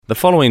The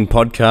following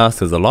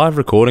podcast is a live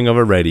recording of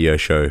a radio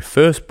show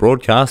first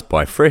broadcast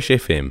by Fresh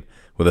FM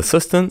with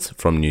assistance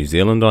from New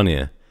Zealand On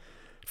Air.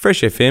 Fresh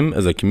FM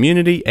is a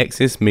community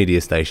access media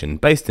station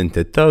based in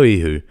Te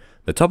Tauihu,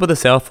 the top of the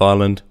South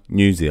Island,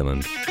 New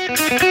Zealand.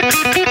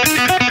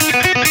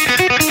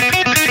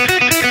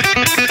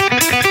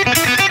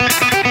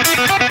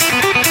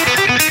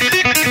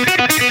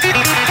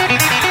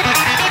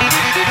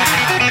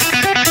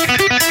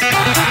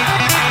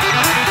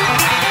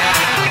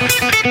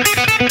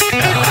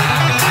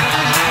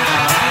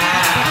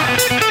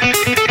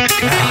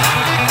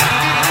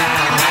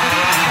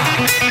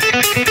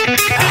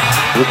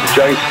 This is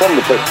James from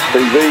the Bits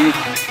TV,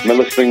 and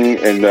listening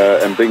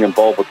and being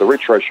involved with the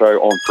Retro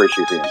Show on Fresh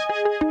FM.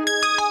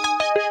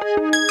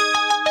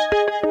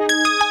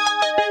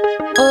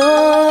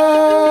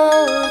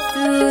 All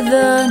through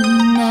the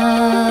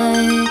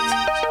night,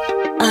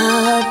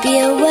 I'll be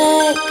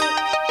awake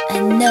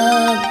and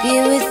I'll be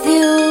with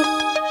you.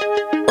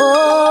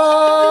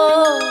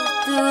 All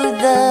through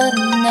the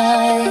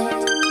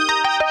night,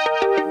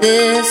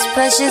 this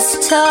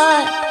precious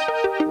time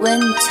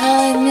when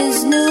time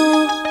is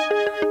new.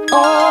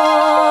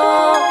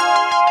 All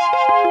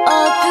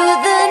through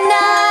the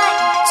night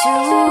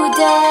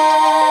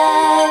today,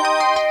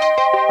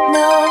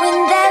 knowing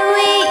that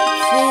we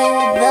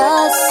feel the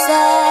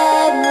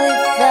same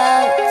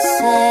without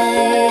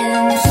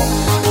saying.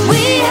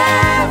 We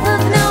have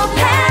no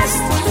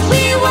past,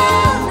 we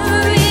won't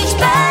reach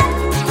back.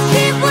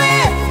 Keep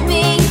with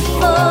me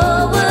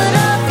forward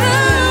all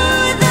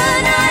through the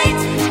night.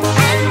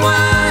 And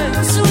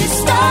once we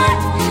start,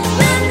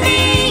 the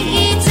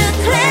need to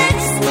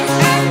cleanse,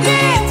 and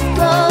it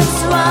goes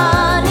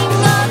running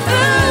all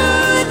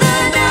through the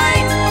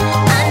night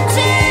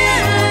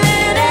until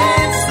it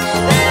ends.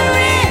 There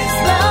is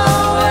no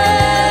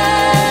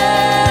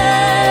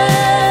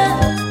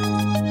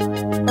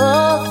end.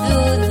 All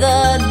through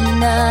the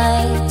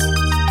night,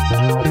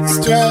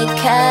 stray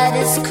cat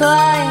is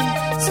crying,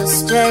 so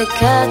stray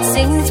cat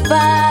sings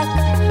back.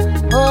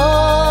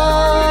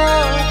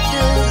 All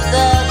through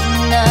the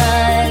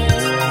night,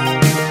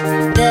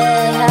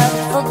 they have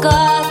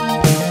forgotten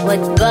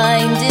what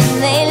binding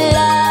they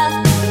lack.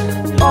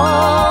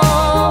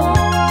 Oh,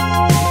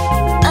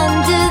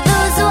 under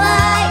those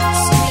white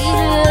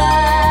street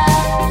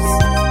lamps,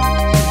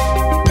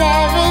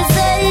 there is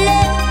a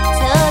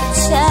little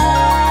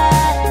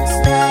chance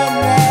they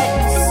may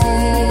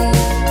see.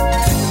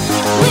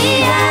 We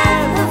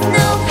have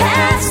no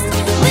past,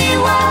 we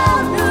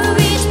won't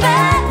reach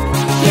back.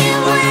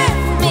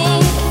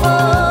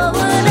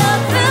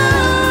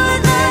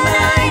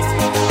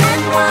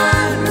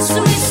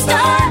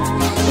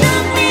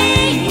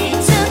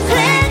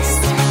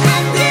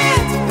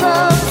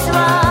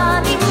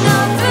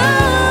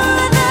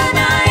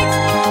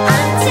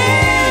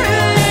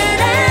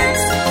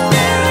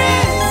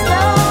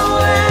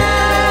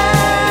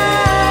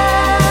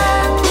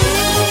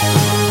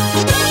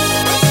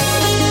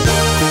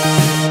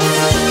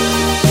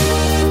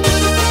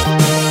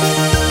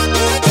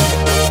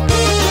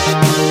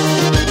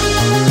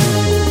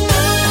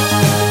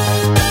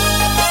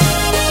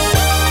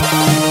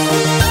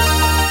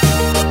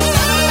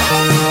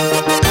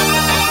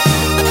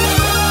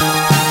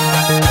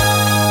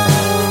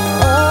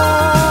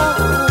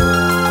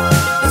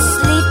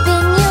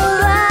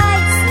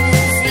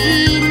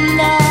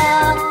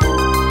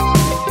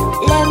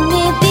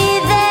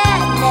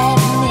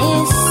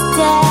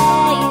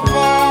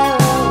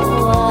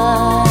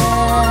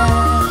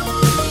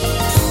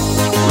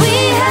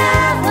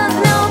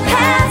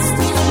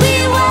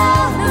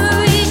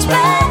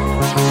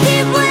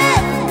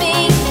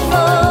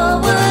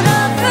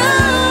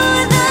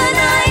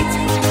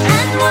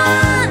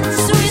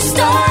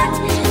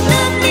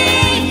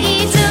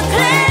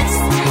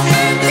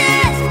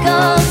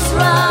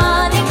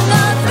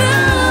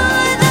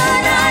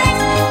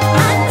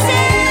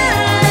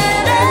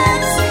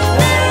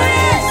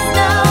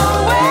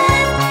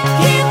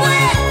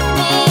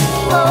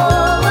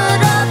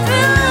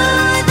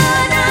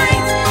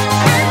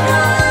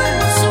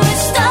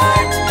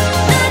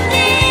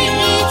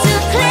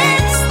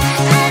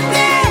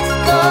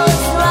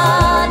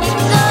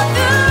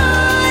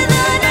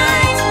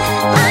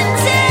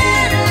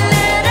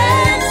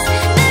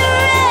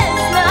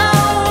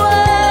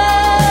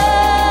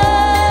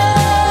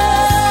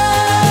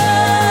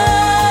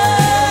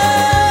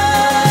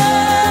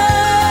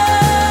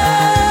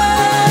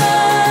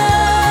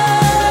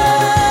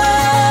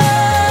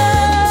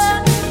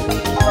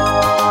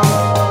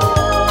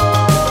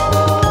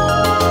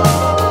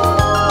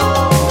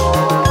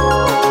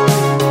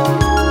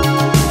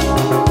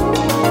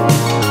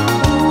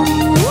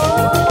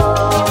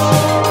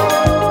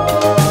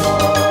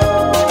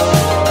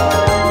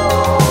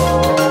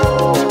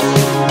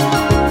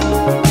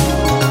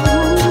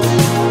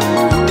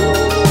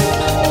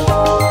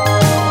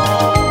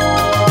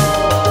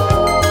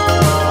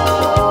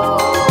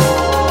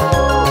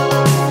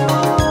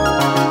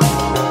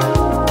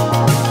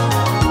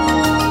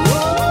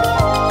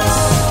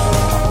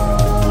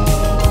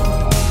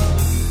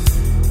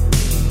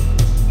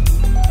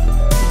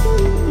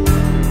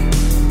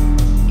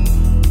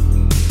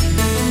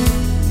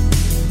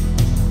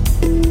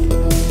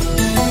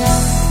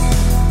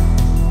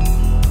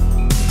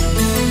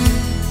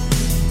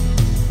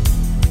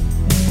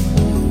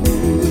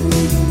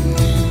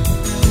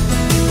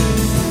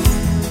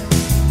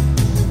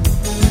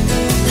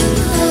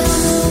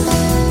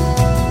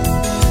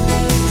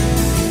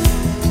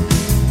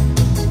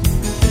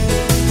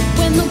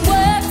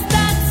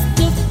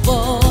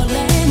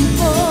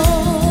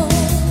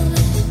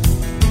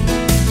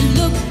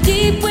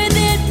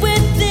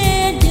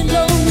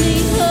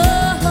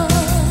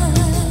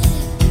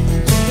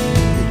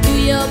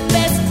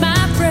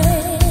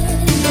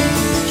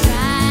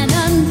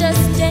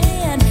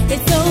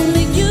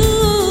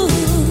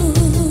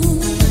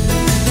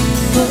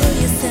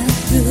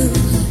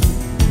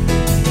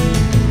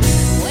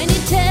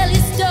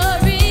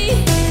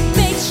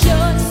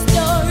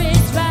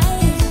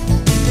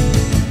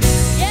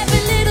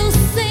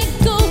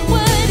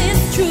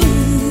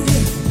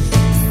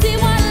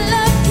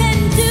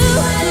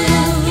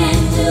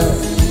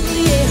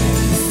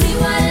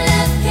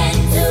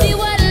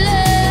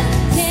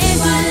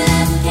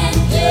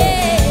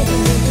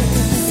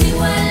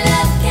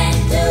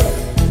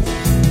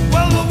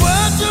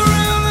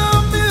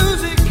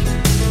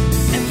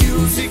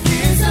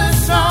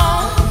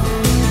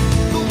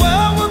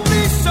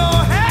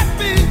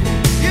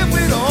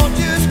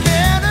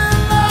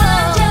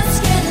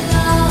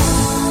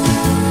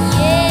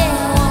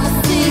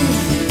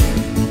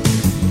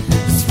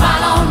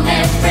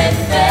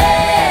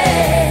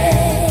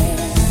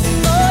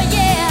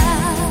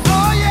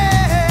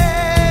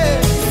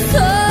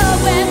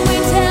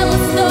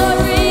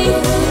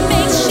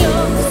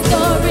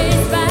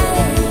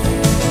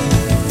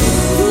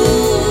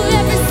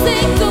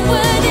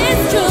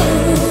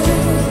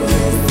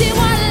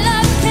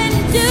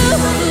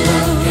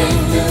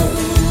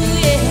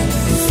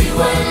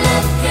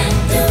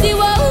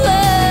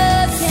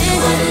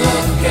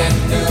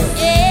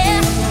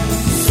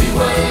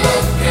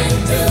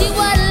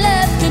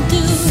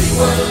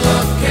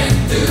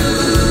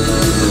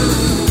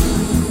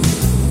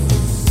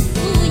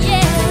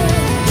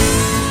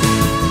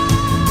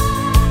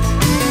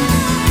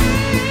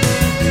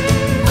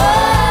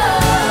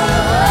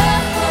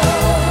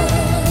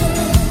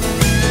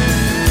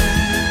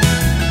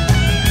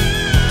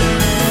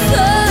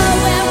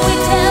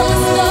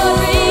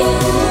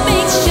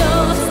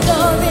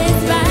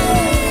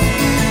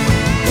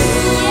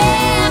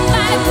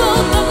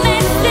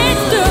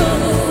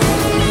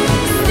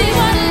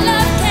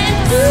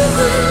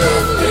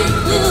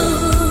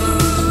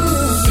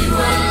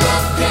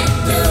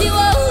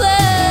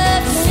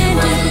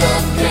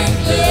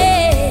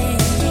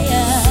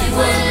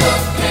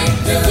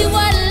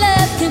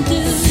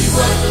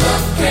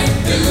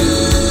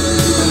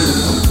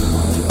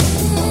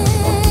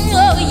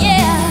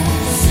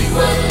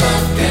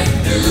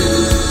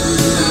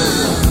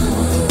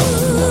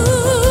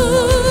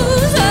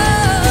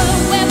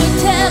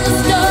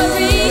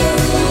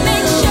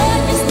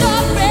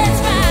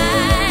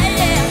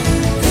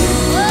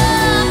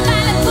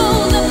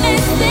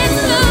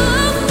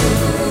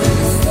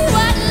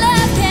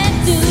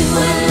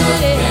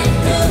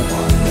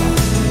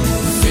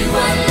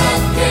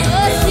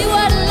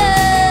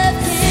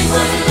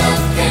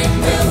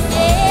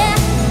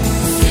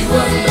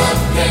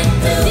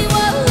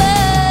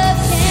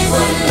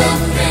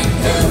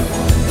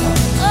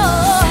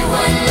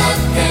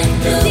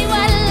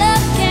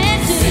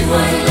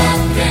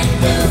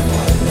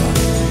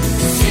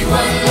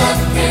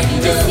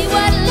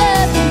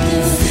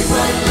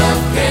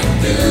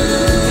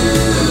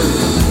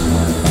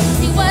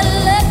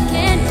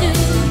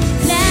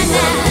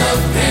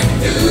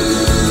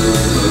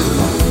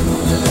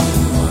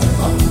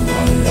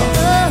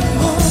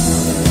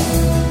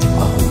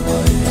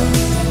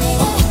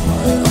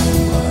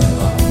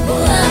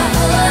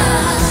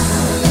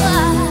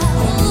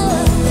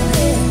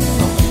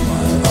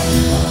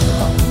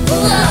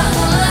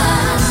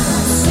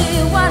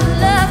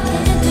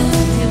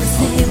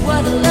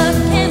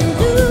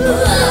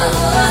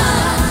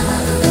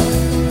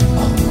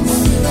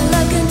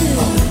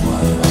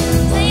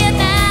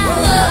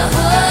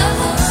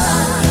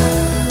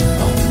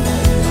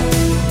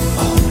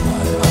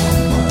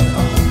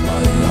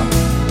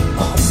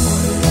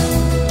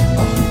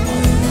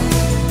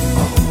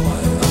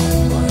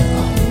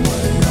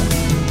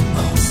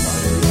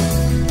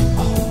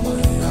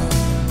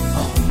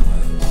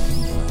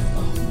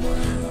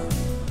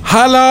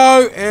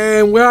 Hello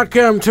and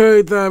welcome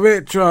to the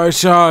Retro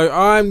Show.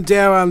 I'm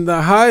Darren,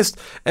 the host,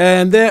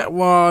 and that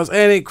was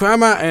Annie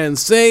Crummer and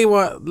See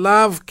What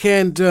Love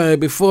Can Do.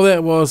 Before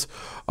that was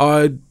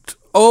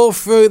All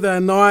Through the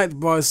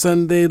Night by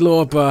Cyndi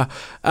Lauper.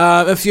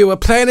 If you were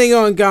planning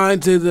on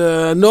going to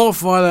the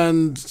North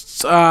Island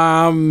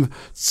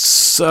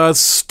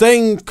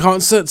Sting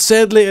concert,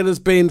 sadly it has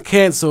been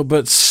cancelled,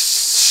 but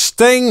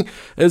Sting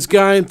is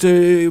going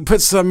to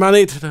put some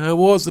money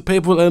towards the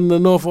people in the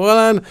North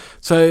Island,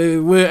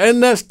 so we're in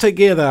this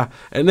together,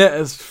 and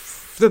this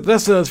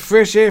is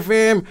Fresh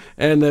FM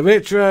and the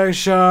Retro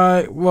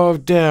Show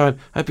with Darren.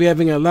 Hope you're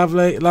having a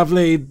lovely,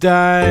 lovely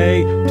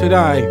day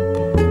today.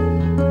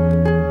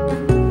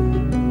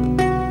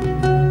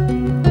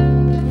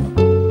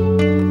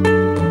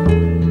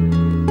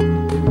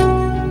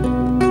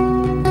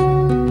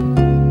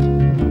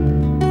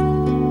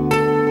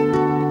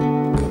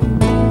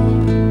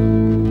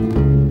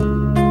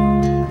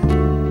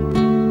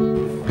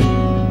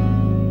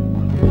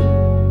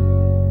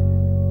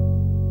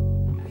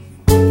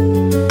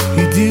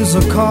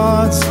 Of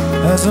cards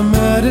as a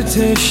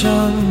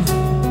meditation,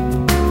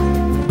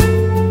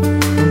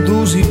 and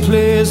those he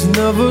plays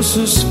never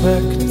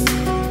suspect.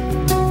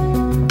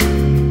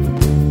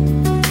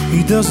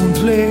 He doesn't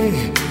play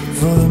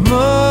for the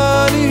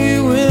money he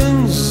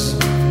wins,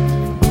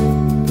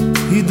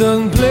 he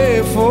doesn't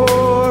play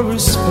for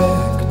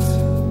respect.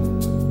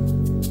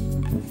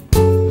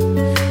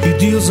 He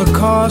deals the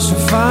cards to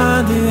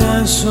find the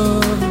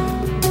answer,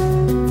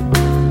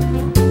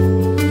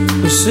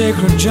 the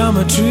sacred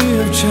geometry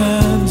of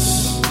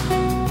chance,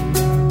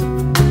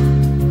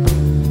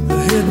 the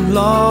hidden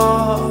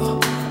law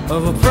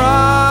of a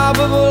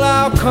probable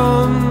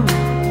outcome.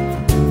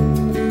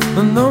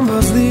 The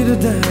numbers lead a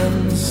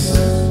dance.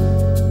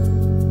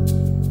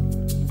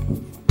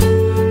 I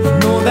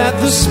know that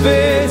the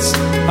spades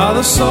are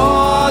the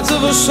swords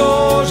of a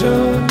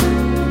soldier.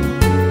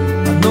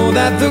 I know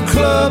that the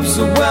clubs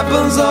are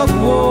weapons of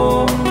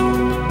war.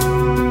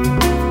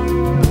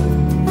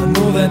 I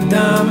know that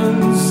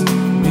diamonds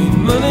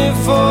money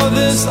for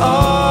this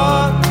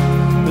art,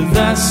 but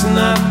that's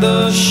not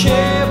the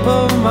shape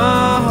of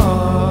my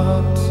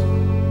heart.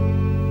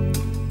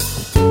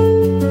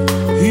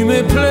 He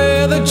may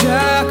play the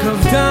jack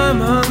of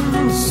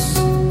diamonds,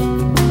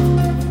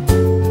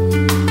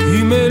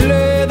 he may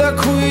lay the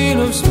queen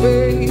of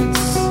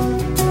spades,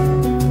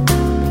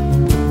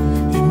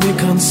 he may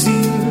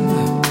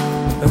conceal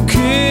a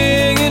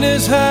king in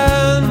his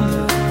hand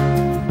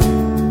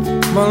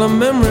while the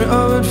memory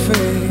of it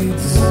fades.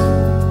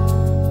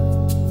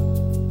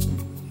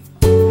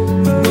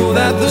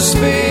 That the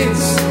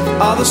spades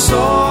are the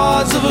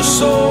swords of a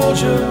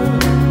soldier.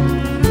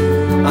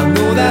 I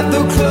know that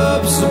the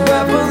clubs are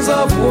weapons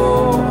of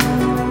war.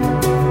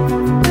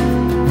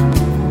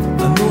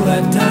 I know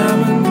that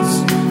diamonds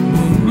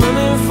need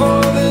money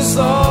for this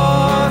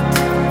art,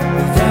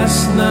 but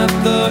that's not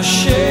the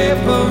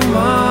shape of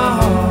my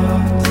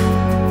heart.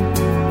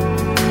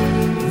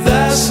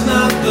 That's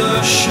not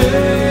the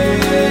shape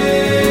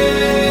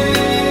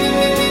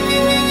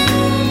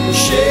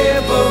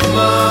of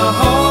my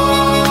heart.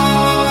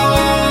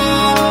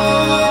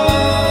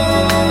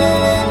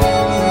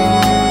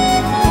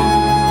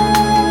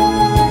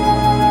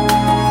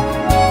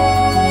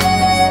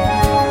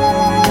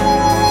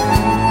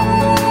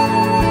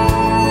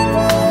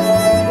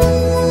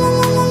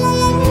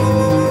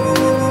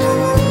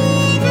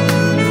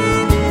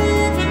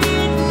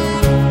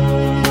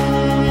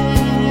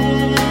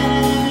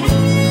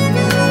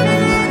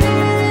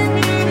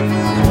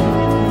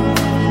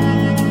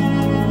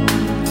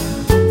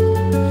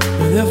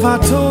 If I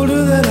told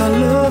you that I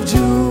loved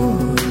you,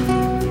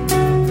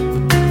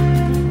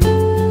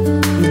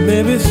 you'd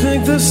maybe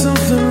think there's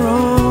something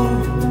wrong.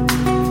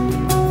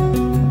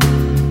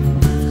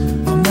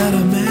 I'm not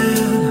a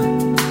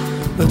man,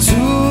 but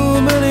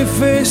too many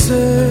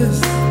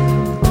faces.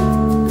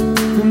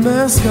 The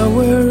mask I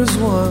wear is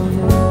one.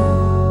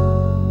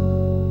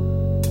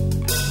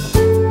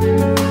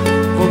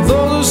 For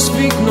those who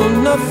speak know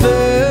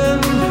nothing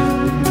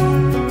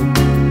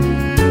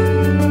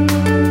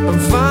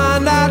and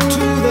find out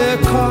to their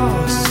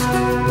cost,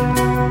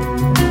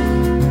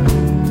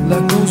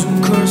 like those who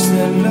curse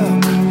their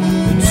luck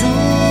in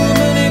too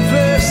many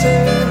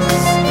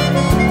places,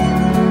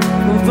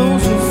 or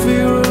those who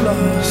fear are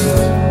lost.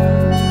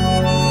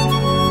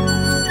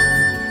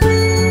 I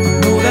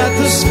know that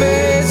the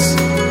spades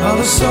are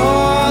the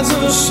swords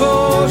of a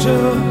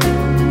soldier.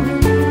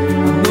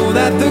 I know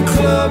that the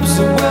clubs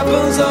are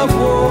weapons of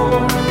war.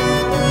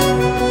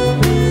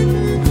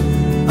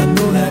 I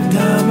know that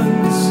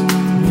diamonds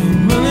need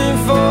money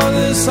for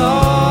this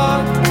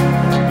art,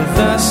 but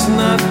that's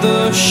not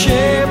the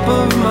shape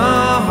of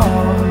my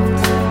heart.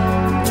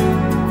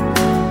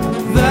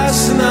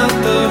 That's not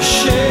the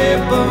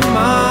shape of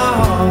my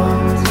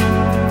heart.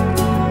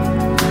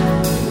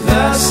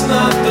 That's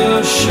not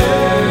the shape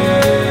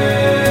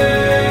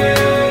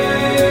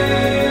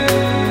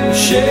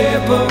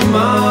of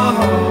my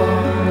heart.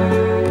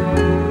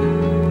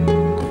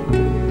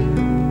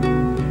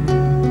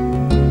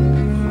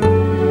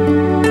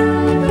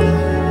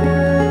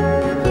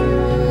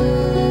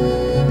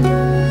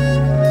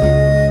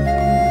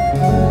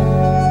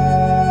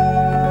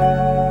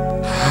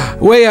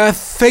 We are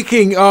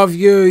thinking of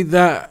you.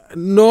 The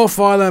North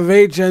Island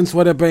regions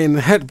would have been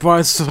hit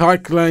by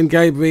Cyclone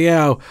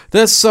Gabrielle.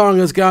 This song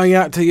is going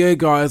out to you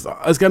guys.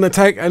 It's going to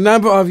take a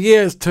number of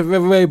years to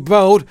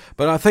rebuild,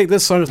 but I think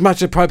this song is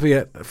much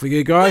appropriate for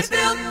you guys. We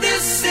built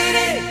this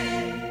city.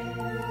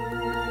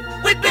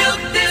 We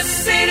built this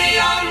city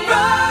on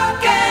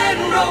rock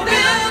and roll.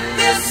 Built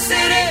this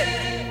city.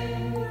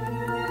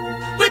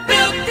 We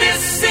built this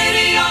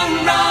city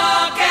on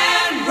rock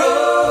and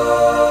roll.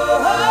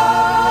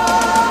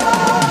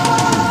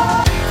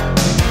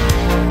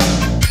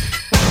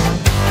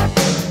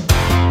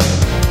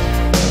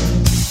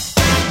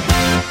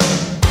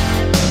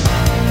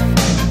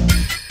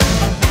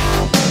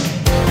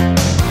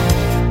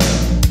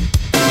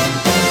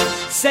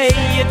 Say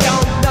you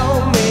don't know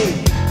me,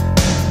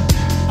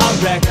 I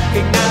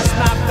recognize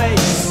my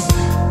face.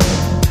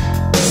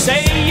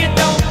 Say you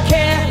don't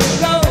care who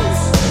goes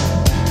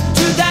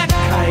to that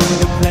kind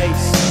of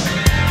place.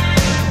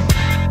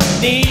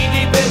 Knee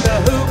deep in the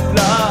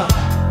hoopla,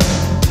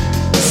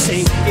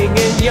 sinking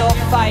in your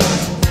fight.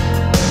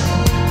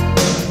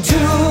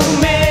 Too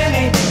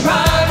many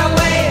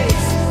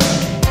runaways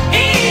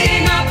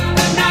eating up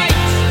the night.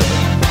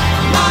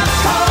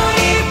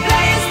 Marconi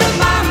plays the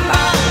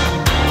mambo.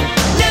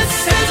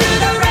 Listen to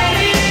the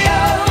radio.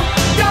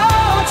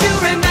 Don't you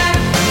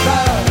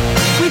remember?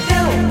 We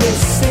built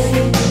this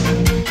city.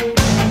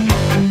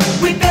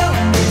 We built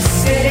this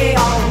city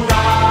on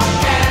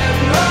rock and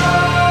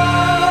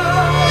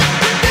roll.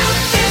 We built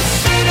this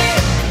city.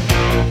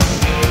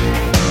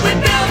 We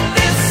built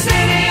this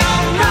city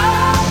on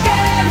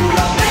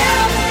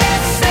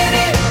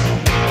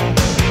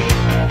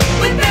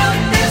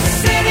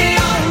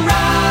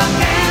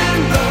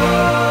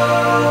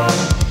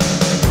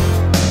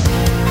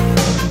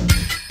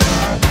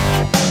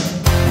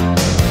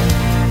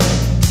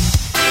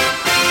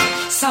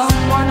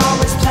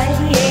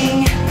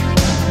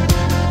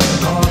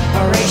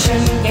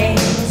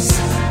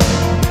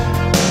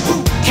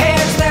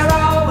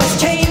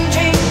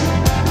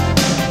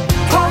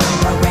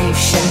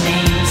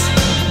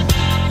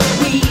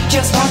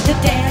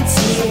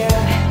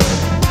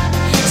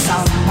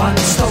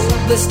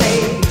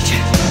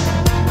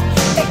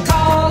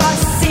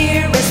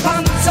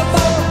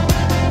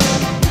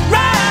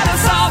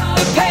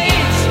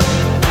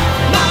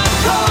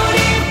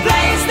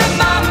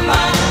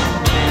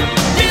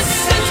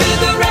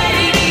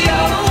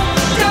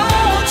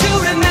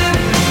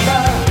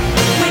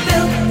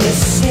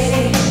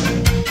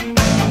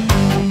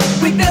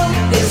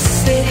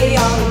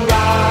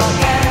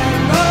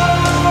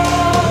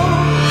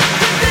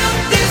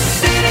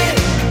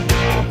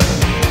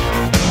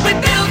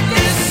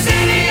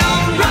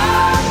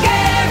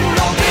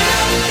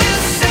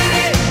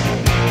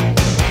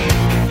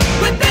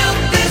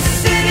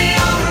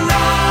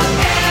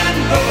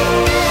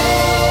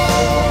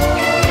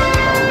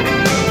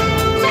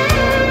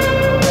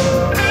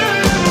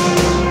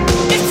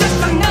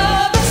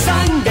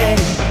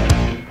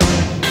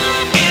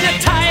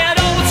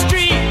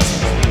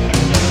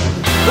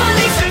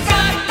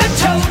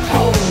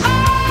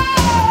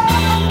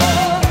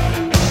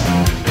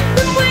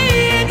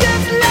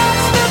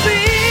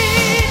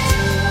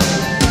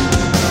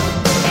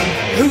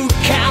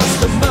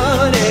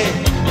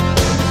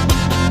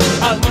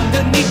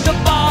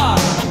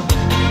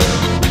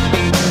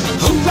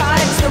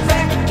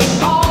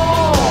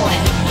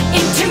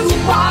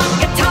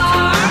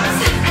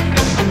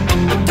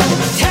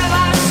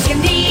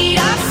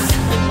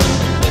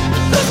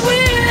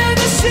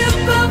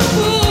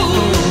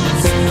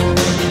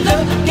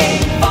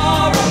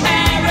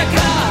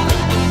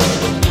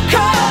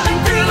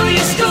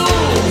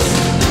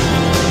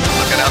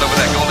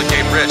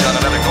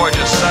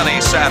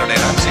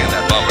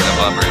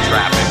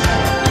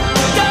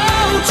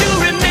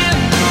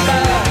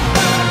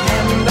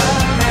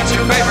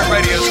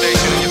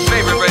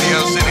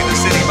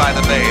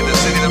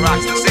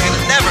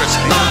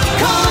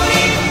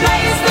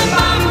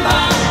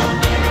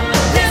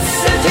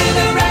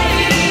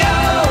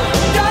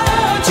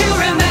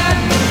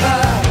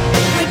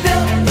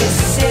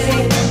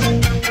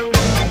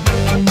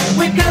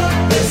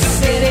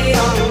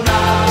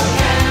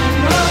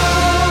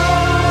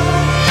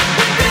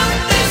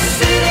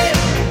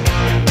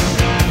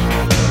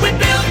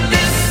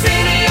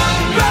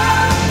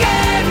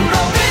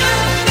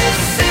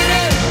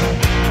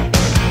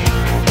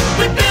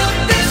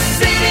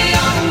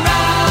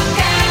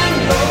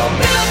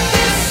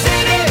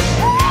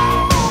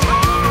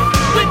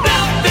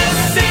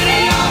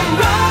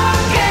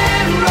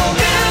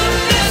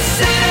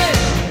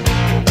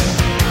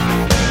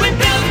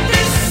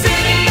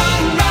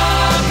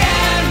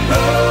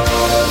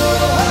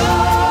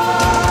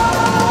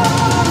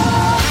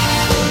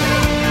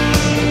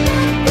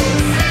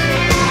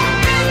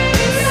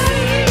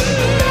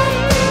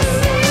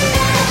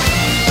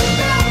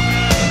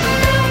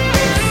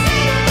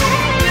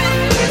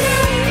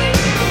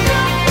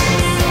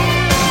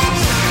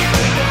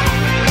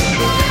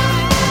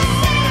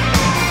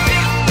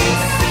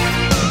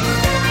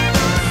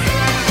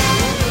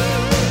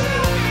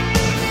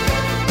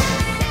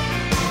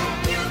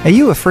Are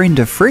you a friend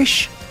of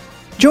Fresh?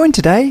 Join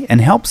today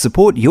and help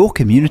support your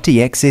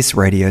community access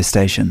radio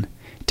station.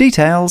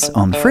 Details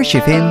on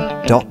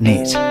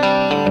freshfm.net.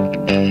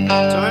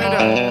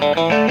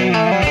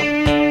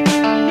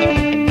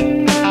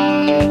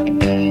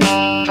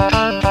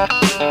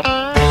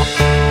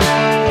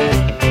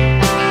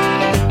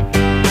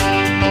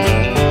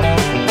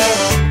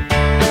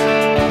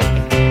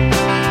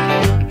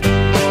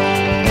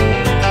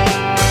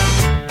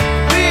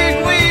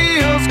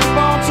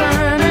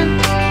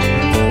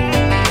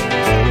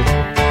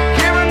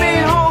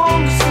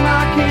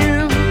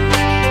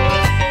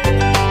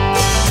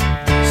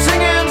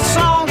 Singing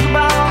songs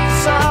about the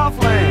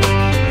Southland.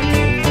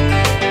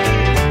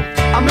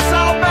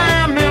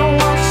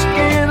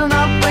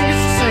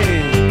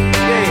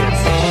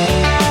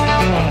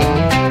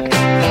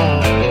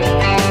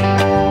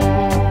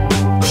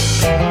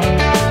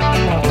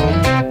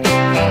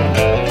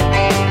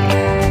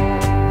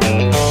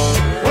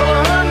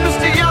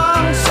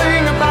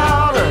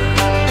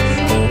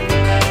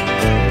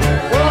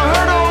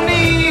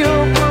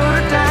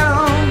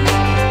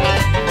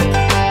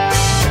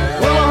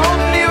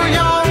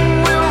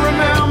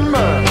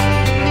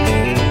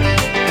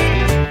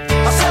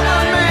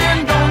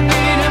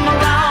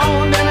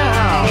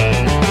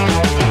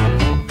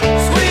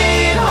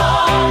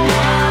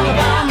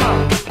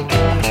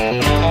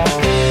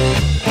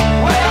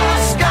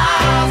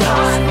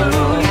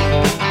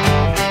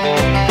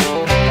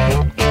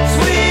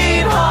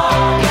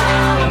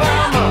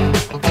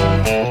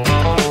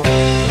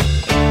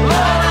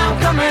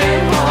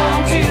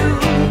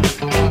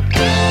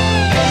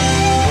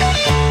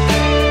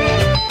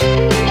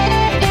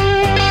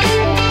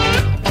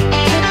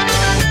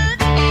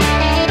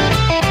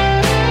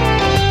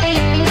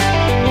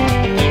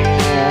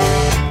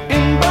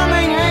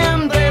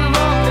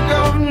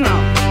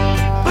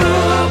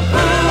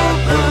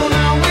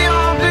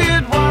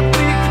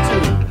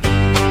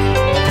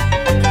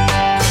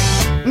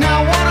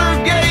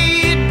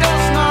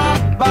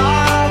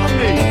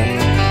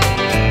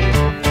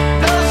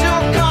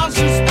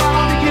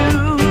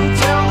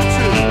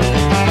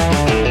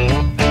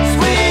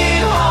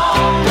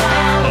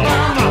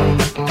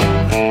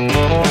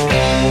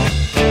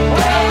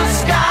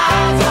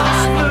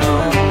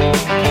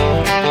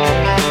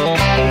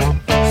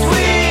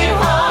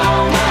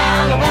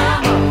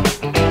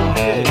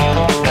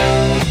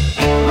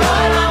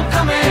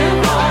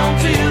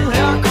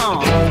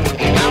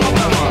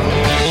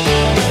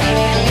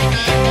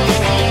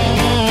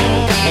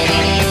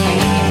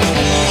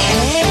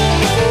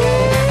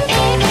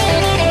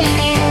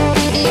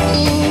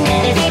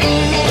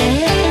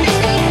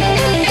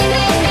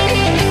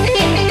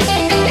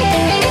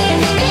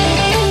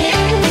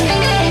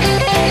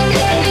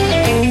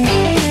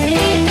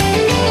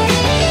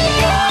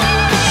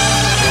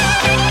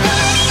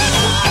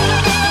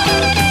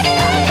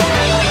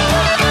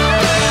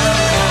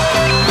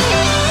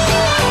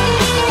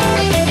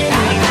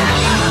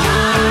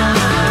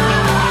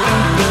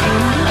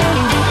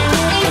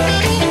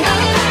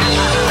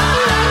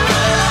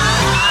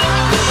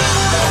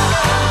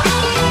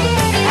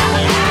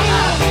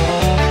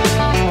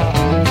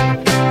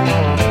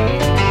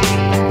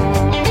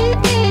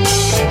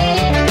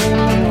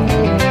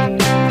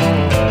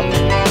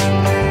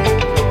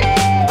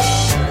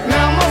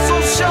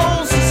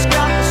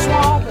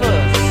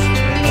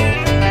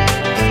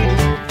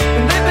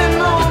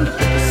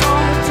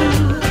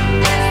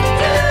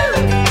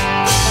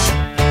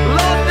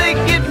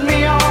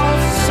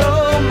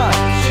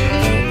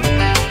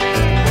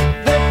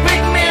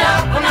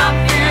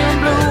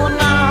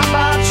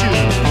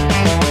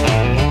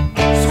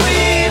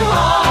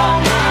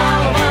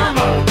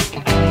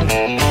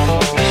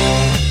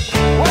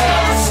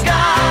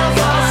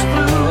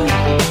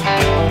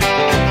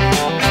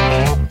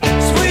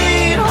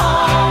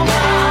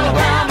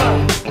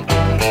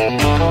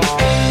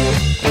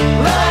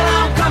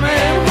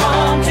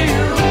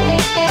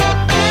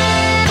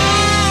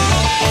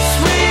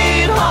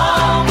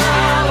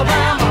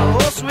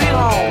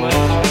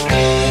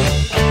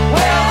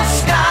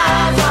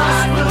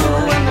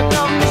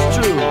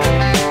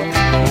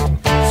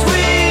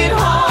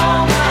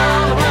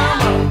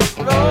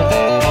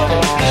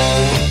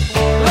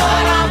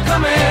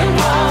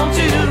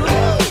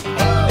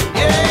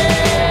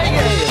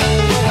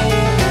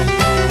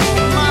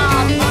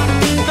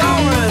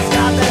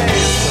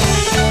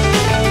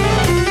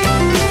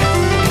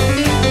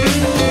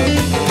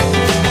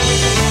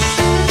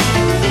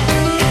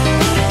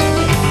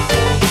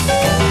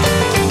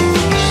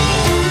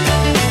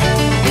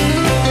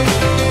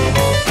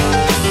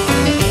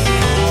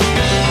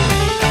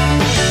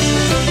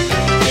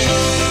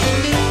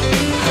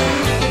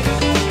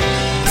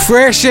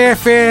 Fresh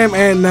FM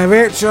and the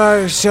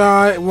Retro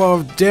Show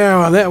with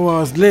Darren. That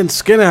was Lynn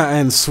Skinner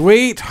and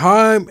Sweet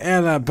Home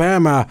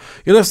Alabama.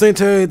 You're listening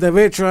to the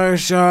Retro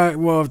Show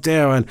with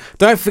Darren.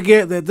 Don't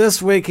forget that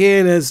this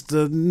weekend is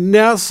the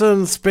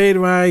Nelson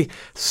Speedway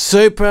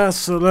Super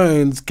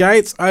Saloons.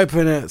 Gates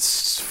open at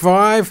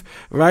 5,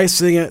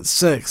 racing at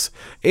 6.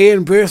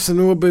 Ian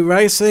Burson will be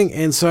racing,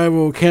 and so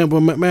will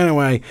Campbell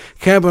McManaway.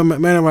 Campbell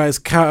McManaway's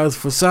car is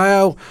for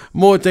sale.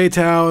 More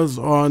details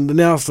on the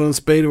Nelson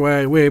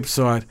Speedway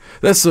website.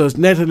 This is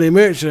Natalie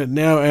Merchant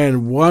now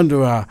and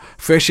Wanderer.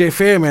 Fresh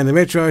FM and the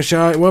Metro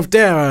Show with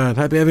Darren.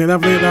 Hope you're having a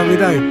lovely, lovely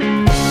day.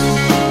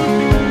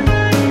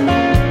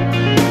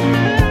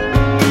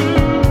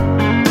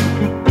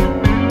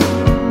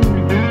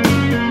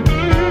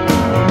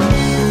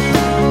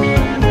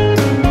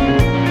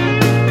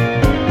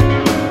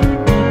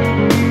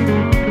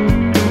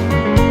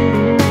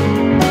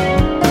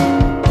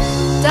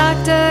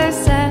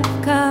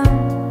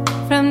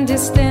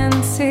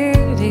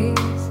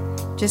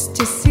 Just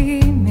to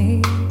see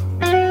me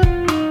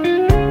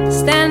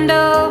stand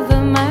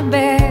over my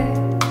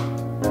bed,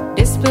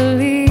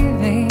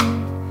 disbelieving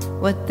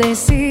what they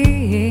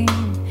see.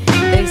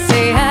 They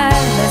say I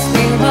must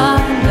be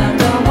one of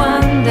the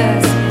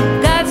wonders,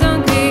 God's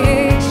own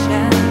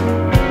creation.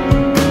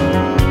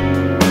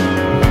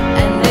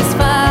 And as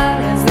far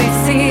as they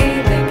see,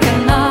 they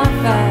can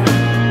offer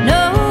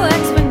no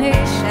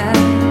explanation.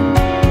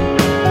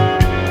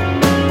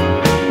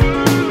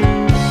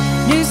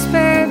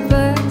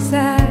 Newspapers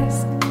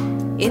ask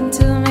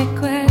intimate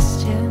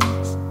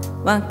questions,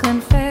 want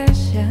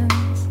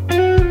confessions.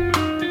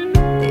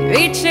 They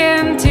reach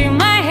into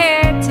my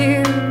hair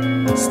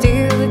to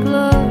steal the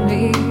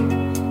glory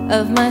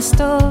of my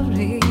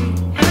story.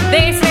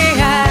 They say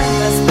I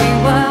must be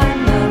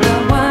one of the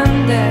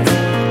wonders,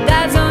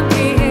 God's own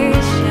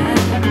creation.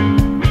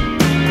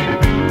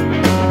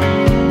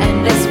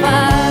 And as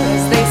far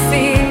as they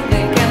see,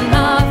 they can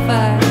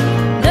offer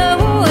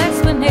no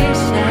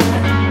explanation.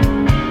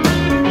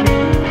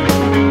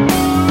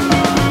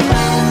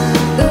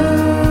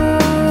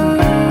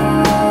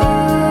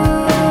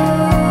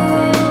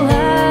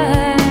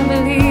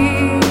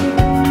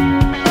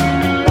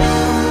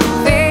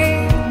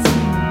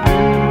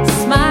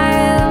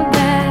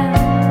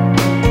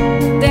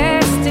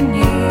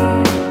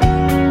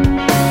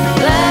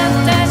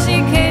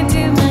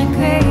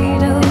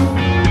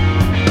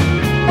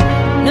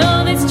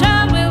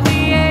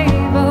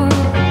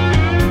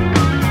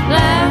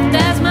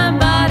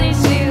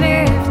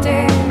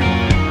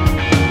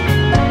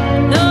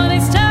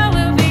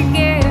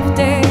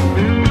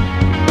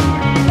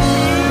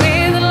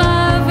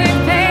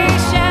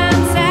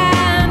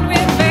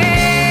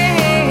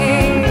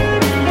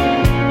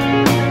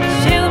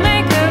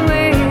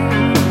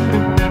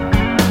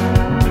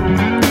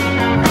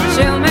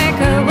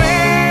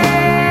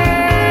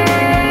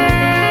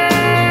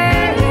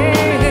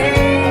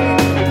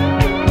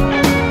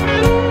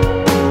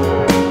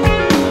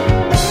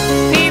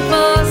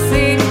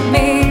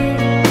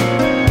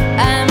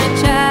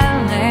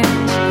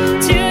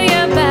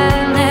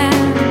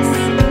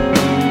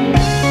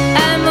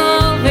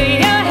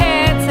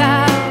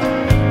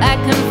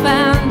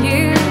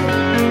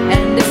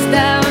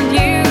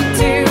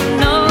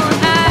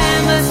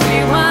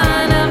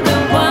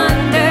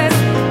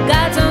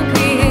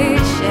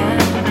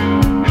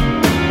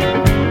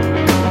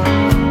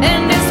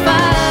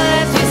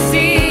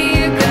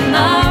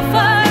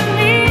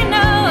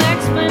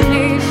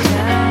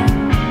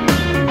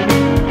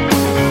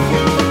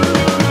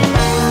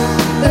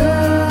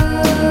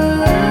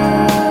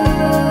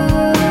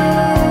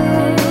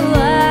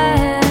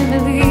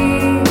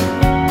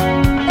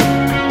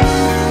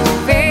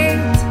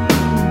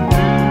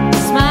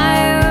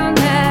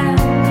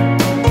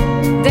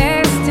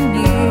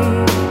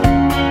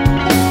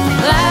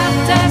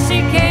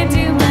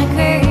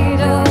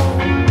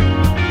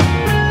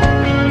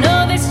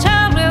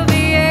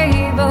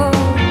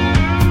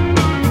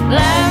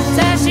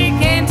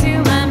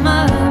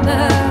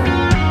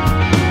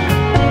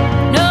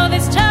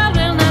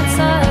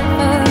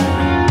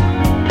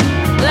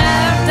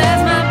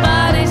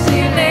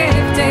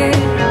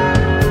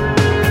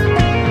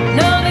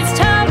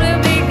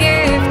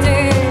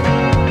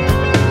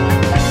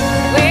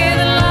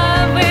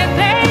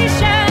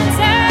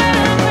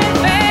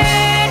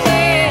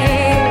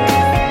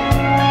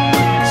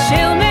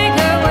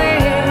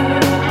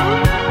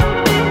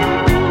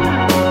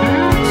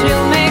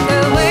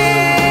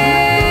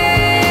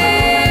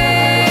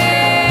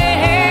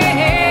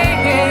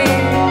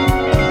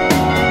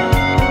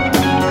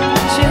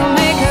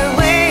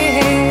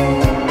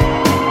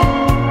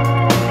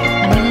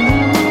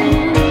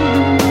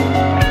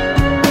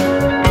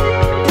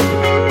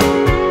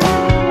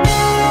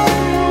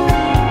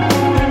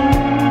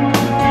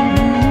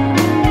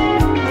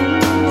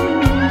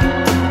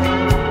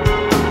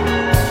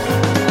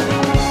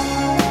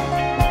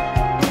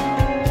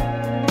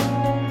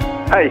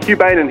 Hey, Hugh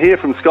Bainin here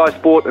from Sky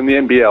Sport and the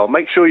NBL.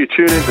 Make sure you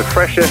tune in to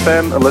Fresh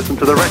FM and listen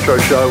to The Retro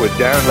Show with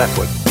Darren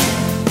Lapwood.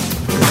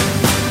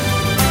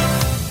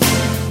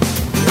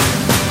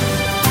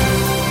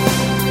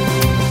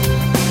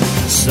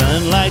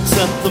 sun lights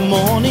up the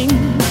morning,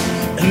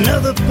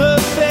 another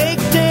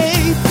perfect day.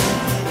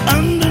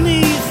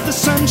 Underneath the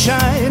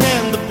sunshine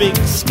and the big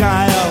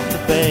sky of the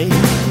bay.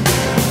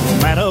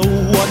 No matter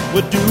what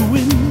we're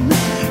doing,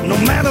 no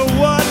matter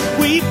what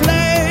we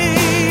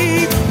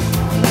play,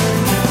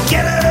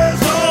 get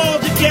us all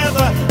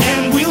together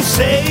and we'll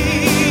say,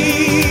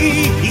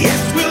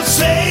 yes, we'll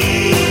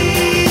say,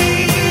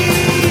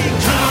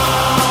 come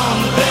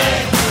on the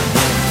bay,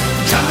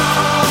 come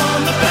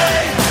on the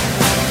bay,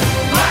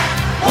 black,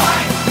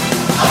 white,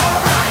 all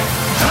right,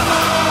 come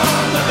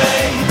on the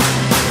bay,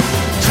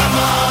 come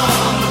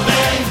on the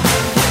bay,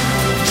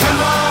 come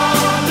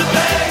on the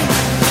bay,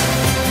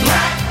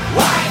 black,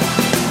 white,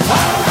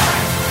 all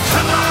right,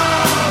 come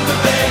on the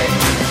bay.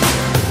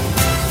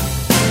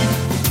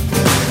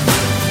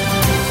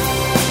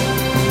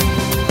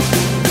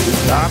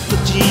 Got the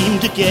team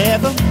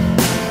together,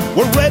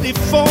 we're ready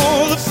for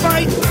the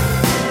fight.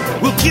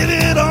 We'll give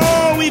it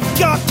all we've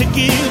got to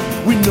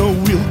give, we know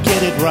we'll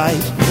get it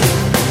right.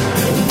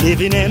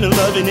 Living and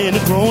loving and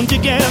growing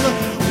together,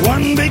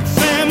 one big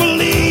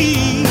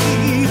family.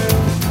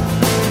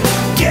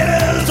 Get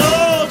us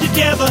all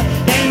together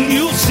and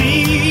you'll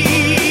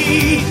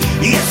see,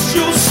 yes,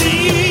 you'll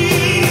see.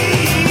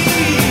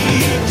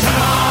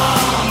 Come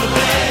on the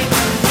bay,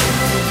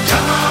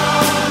 come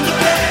on the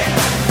bay,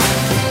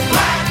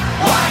 black,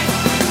 white,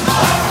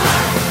 all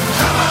right,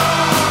 come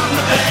on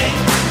the bay,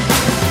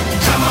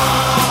 come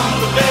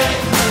on the bay,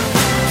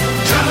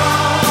 come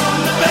on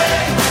the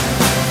bay,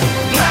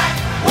 black,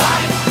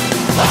 white,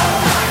 all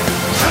right,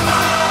 come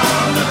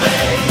on the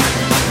bay.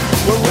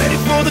 We're ready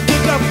for the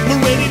kickoff,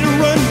 we're ready to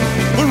run,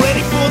 we're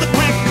ready for the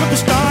crack of the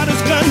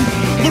starter's gun,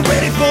 we're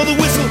ready for the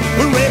whistle,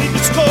 we're ready to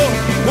score,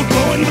 we're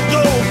going to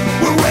go,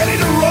 we're ready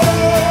to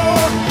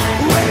roar,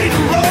 ready to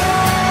roar.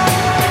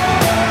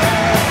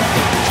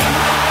 Come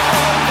on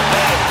the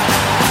bay,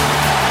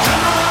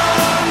 come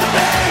on the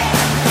bay,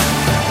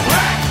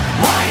 black,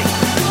 white,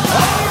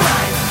 all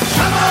right,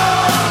 come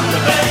on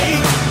the bay,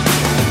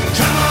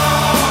 come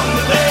on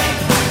the bay,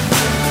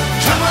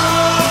 come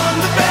on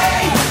the bay,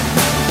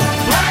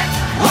 black,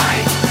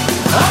 white,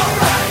 all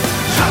right,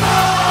 come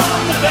on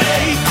the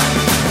bay,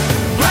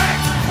 black,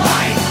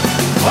 white,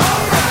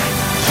 all right,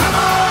 come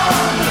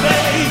on the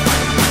bay,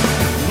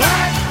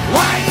 black,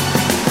 white,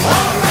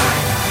 all right,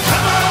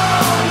 come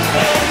on the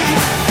bay.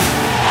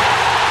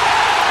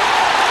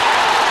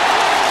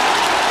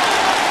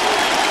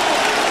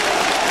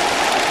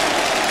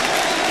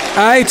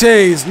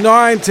 80s,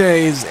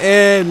 90s,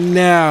 and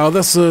now.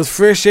 This is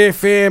Fresh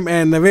FM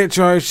and the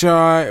Retro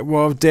Show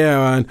with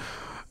Darren.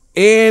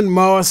 Ian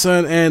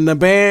Morrison and the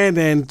band,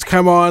 and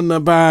Come On the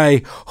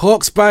Bay.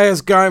 Hawke's Bay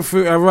is going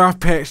through a rough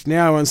patch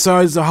now, and so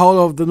is the whole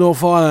of the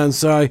North Island,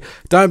 so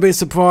don't be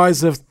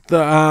surprised if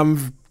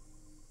the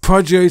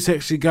produce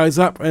actually goes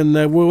up in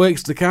the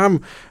weeks to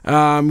come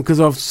because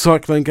of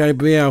Cyclone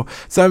Gabrielle.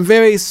 Some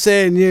very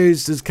sad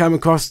news has come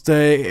across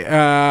the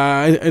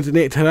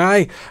internet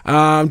today.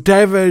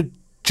 David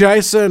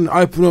Jason,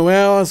 Open All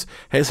Hours,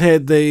 has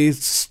had the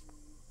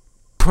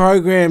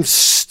program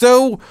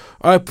Still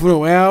Open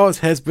All Hours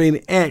has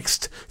been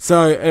axed,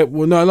 so it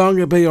will no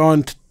longer be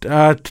on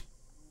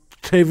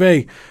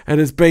TV. It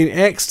has been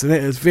axed, and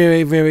that is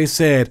very, very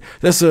sad.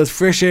 This is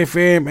Fresh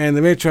FM and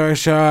the Retro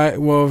Show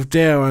with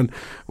Darren,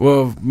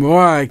 with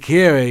Mariah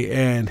Carey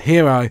and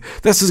Hero.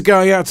 This is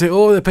going out to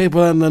all the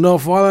people in the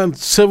North Island,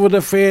 civil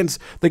defence,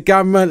 the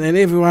government, and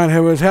everyone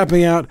who is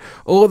helping out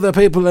all the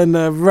people in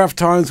the rough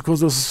times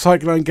because of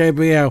Cyclone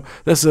Gabrielle.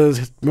 This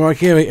is Mariah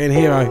Carey and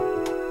Hero.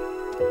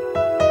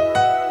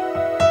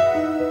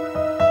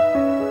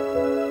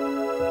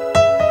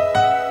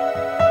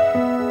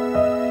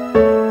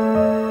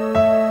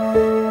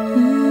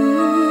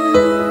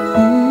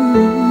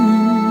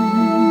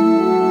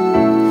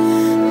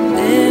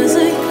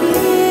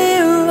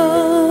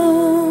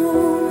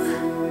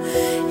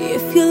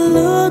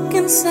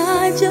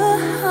 Inside your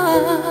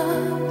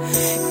heart,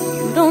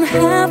 you don't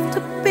have to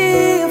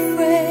be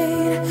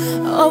afraid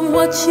of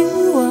what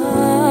you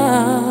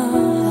are.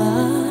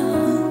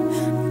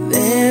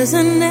 There's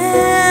an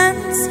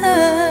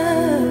answer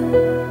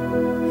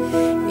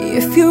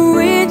if you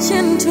reach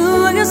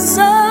into your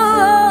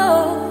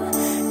soul,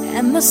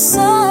 and the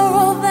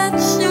sorrow that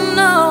you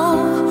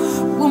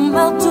know will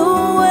melt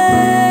away.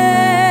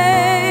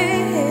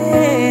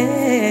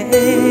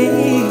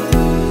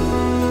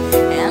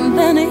 And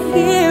then a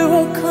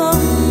hero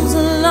comes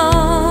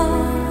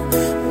along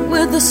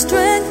with the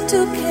strength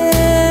to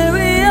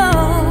carry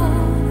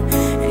on,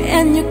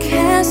 and you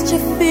cast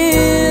your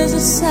fears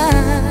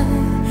aside,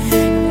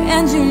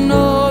 and you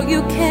know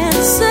you can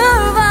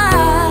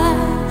survive.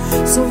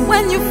 So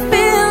when you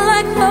feel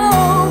like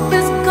hope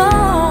is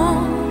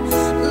gone,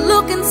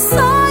 look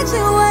inside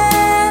you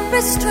and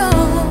be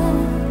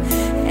strong,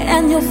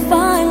 and you'll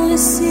finally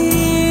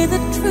see the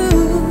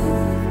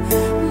truth,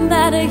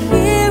 that a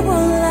hero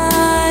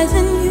lies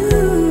in you.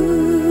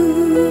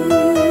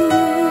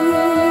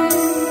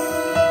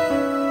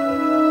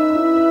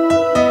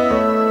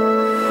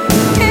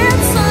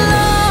 It's a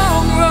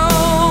long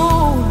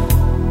road,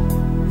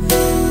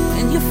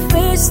 and you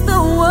face the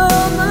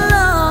world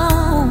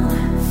alone.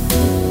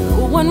 No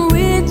one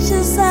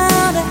reaches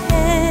out a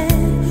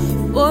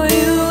hand for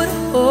you to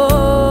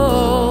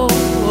hold.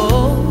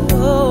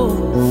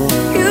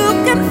 You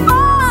can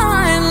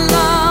find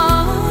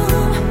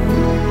love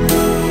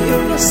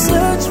if you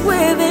search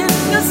within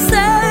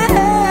yourself,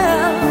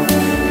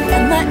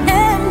 and the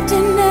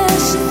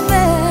emptiness you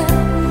felt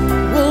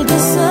will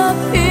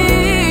disappear.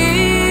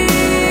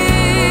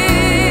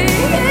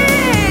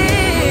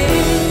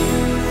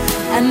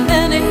 And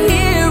then a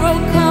hero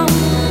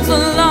comes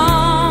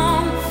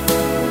along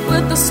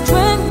with the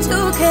strength to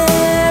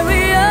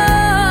carry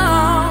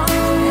on,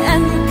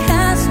 and you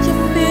cast your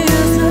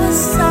fears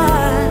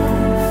aside,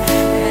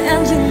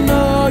 and you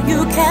know you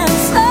can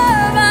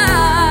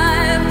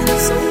survive.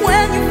 So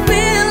when you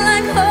feel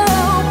like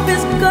hope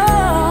is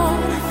gone,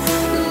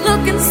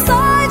 look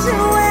inside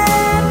you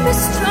and be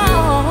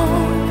strong,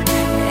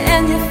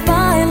 and you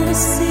finally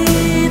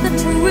see the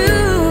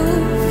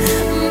truth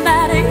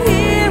that a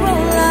hero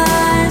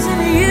lies in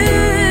you.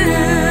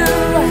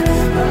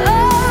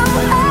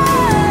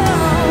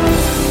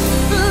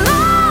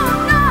 Lord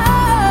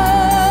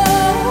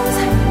knows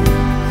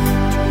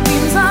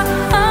dreams are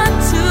hard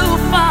to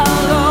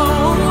follow,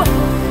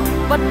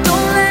 but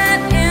don't let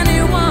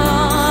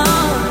anyone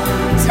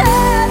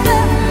tear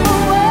them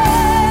away.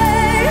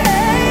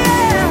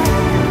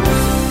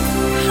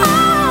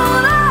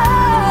 Hold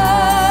on,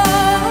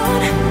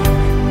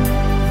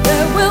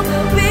 there will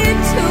be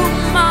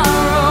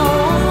tomorrow.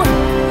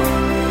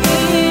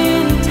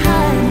 In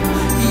time,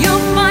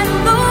 you'll find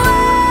the way.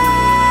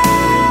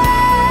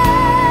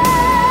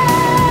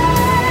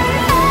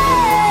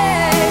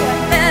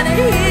 Then a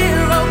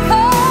hero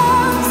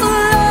comes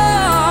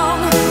along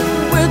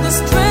with the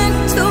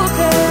strength to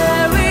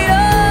carry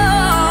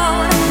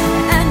on,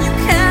 and you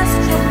cast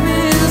your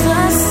fears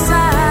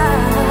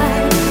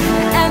aside,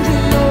 and you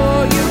know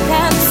you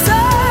can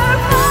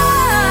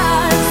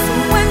survive. So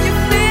when you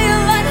feel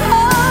like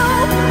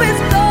hope is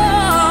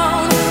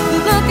gone,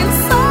 look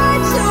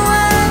inside you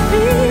and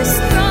be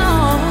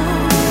strong,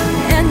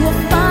 and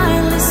you'll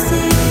finally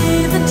see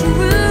the truth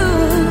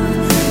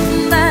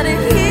that a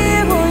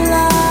hero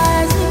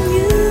lies in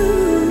you.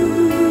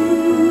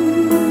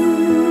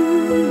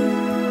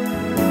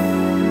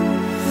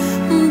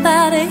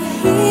 That a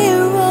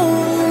hero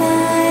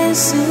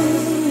lies in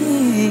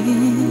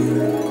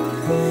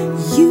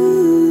you.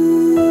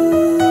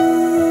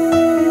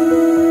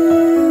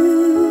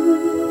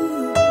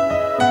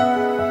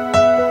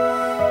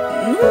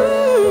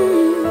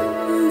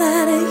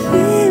 That a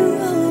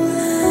hero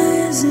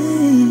lies in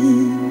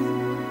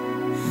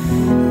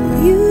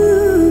you.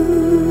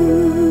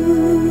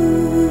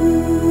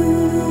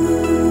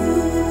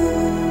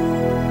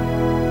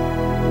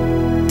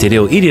 Te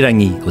reo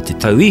irirangi o te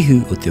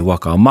tauihu o te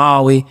waka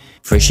Māui,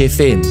 Fresh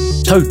FM,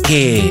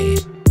 tauke!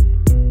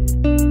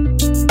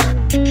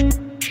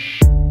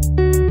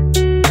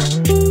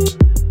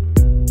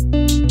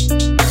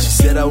 She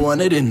said I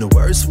want it in the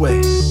worst way,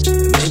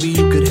 and maybe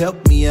you could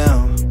help me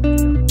out.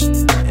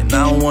 And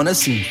I don't wanna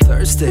seem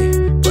thirsty,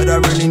 but I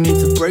really need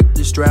to break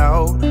this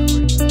drought.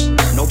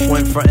 No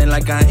point fronting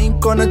like I ain't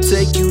gonna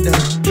take you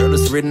down. Girl,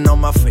 it's written on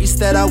my face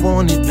that I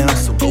want it now,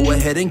 so go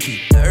ahead and keep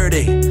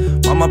dirty.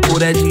 Mama pull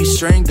that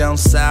G-string down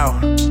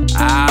south.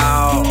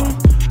 Ow.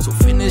 So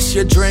finish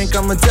your drink,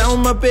 I'ma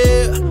down my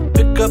bed.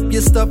 Pick up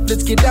your stuff,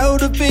 let's get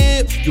out of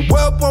it. Your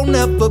world won't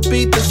ever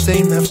be the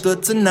same after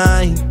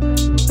tonight.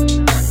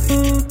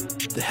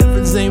 The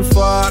heavens ain't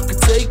far, I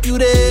could take you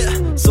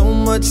there. So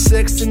much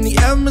sex in the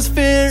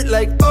atmosphere,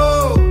 like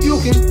oh, you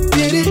can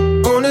get it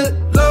on the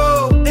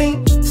low.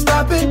 Ain't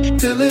stopping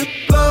till it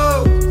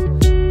blows.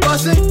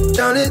 Busting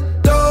down it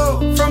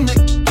door, from the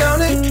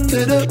counter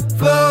to the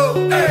floor.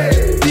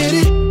 Hey, get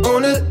it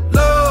on the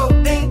low.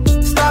 Ain't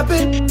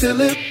stopping till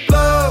it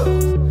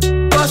blows.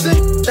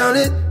 Busting down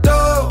it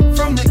door,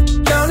 from the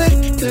counter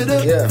to the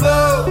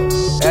floor.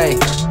 Hey,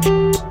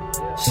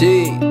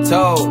 she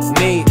told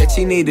me that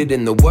she needed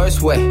in the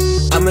worst way.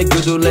 I'm a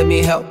good dude, let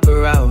me help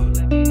her out.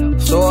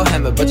 So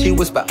hammered, but she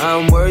whisper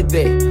I'm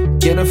worthy.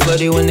 Getting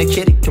flirty when the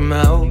kitty come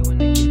out.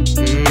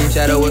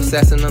 Shadow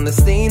assassin on the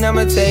scene,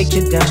 I'ma take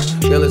you down.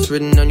 Girl, it's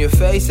written on your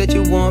face that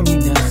you want me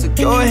now. So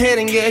go ahead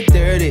and get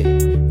dirty.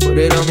 Put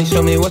it on me,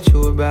 show me what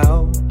you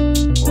about.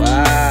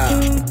 Wow.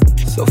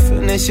 So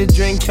finish your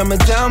drink, coming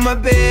down my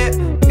bed.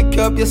 Pick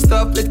up your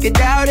stuff, let's get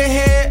out of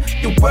here.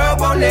 Your world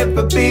won't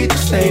ever be the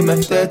same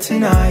after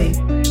tonight.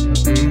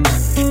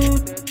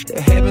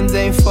 The heavens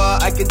ain't far,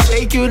 I could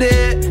take you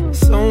there.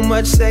 So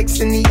much sex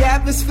in the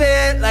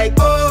atmosphere, like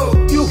oh,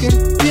 you can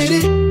get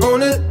it on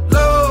the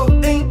low.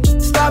 Ain't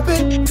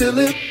stopping till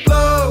it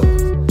blows.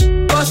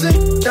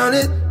 Busting down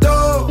the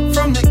door,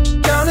 from the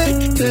counter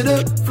to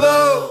the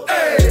floor.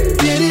 Hey,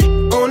 get it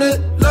on the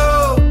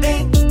low.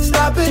 Ain't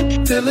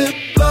stopping till it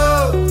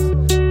blows.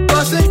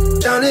 Busting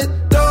down the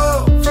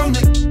door, from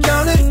the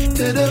counter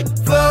to the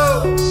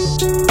floor.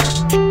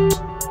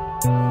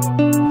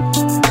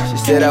 she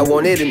said I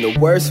want it in the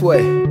worst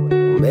way.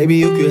 Maybe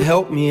you could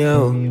help me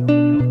out.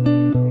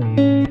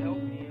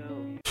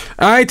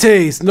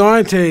 80s,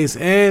 90s,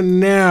 and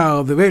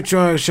now the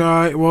Retro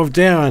Show of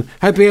Darren.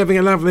 Hope you're having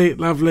a lovely,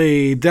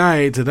 lovely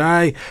day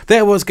today.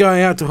 That was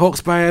going out to Hawke's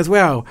Bay as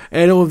well,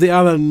 and all the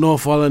other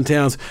North Island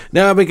towns.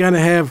 Now we're going to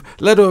have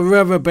Little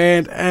River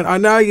Band, and I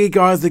know you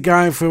guys are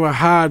going through a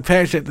hard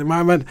patch at the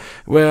moment.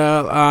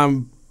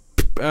 Well,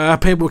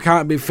 people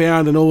can't be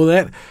found and all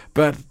that,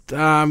 but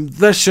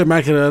this should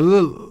make it a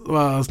little,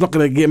 well, it's not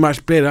going to get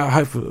much better,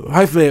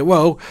 hopefully it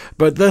will,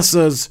 but this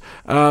is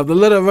the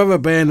Little River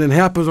Band and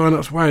help is on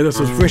its way. This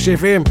is Fresh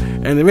FM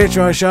and the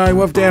Retro Show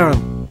with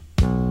Darren.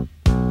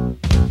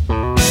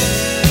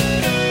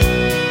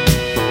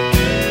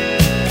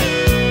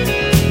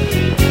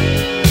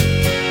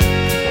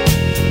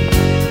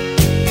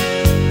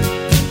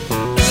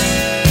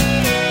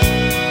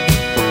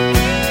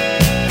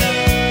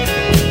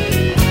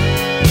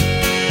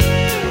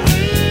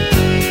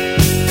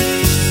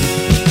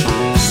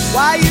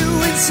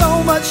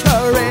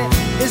 Hurry,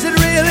 is it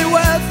really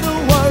worth the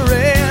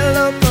worry?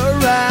 Look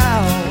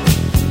around,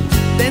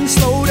 then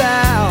slow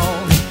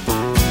down.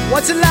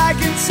 What's it like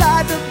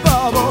inside the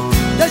bubble?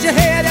 Does your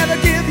head ever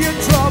give you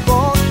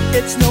trouble?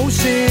 It's no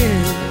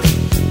sin,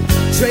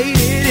 trade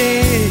it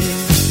in.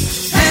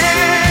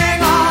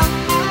 Hang on,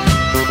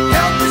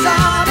 help is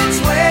on its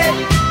way.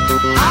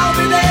 I'll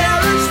be there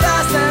as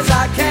fast as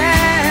I can.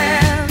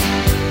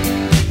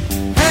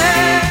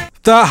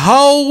 The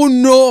whole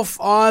North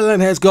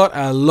Island has got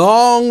a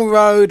long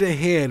road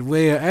ahead.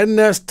 We're in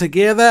this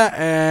together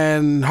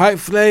and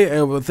hopefully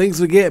things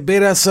will get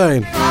better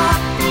soon.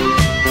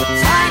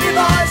 Tiny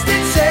voice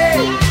did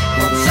say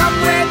from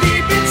somewhere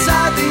deep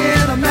inside the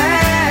inner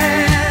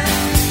man.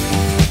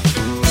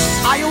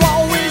 Are you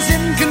always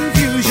in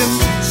confusion,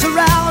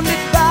 surrounded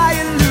by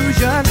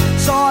illusion?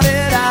 Sort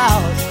it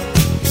out,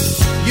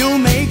 you'll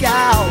make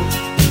out.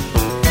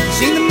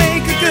 Seem to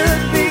make a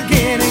good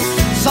beginning,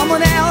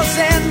 someone else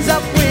ends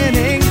up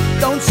winning.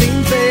 Don't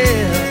seem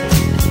fair,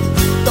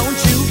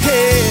 don't you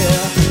care?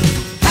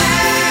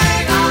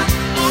 Hang on,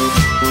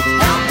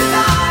 help is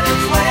on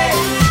its way.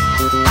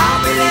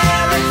 I'll be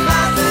there as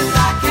fast as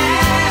I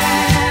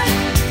can.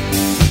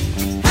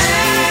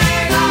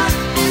 Hang on,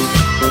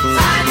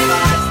 tiny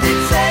voice did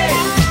say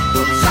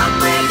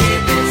somewhere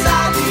deep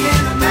inside the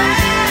inner man.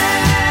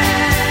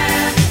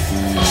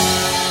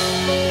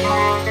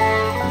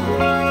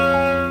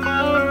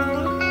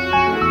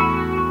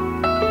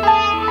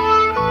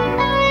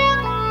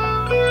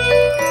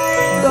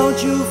 Don't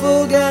you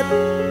forget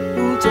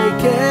who'll take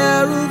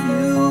care of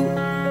you.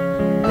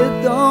 It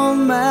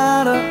don't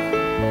matter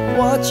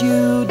what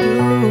you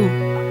do.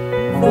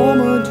 Form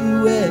a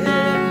duet,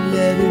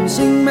 let him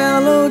sing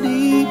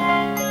melody.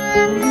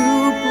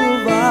 You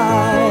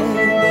provide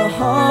the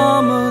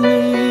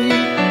harmony.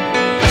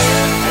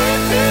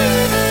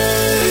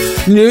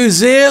 New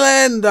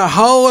Zealand, the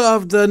whole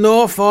of the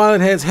North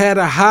Island has had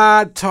a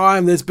hard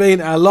time. There's been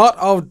a lot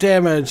of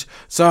damage.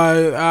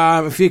 So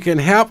if you can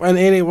help in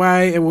any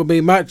way, it will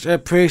be much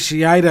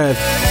appreciated.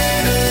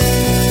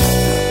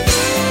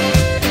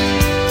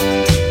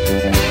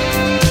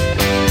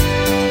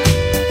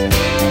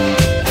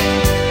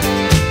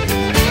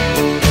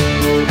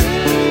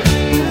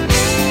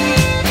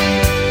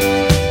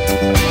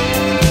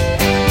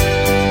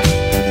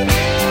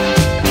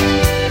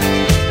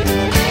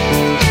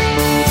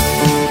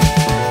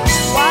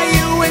 Why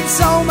you in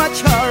so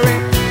much hurry?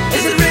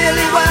 Is it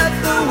really worth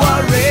the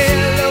worry?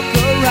 Look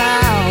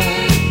around,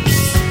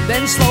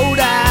 then slow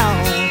down.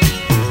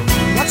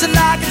 What's it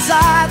like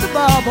inside the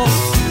bubble?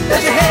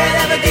 Does your head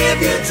ever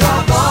give you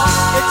trouble?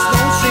 It's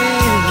no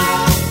sin,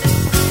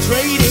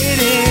 trade it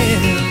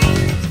in.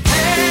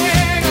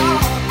 Hang on,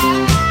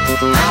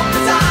 help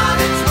is on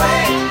its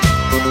way.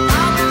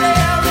 I'll be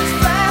there as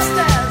fast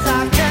as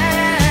I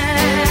can.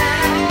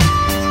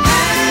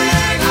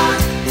 Hang on,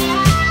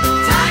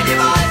 tiny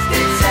voice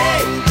did say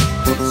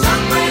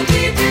somewhere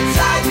deep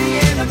inside the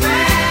inner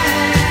man.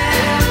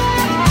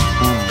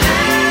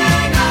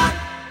 Hang on,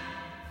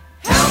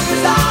 help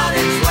is on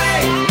its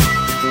way.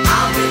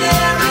 I'll be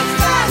there as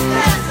fast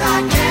as I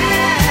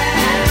can.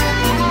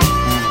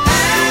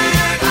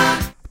 Hang on.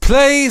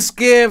 Please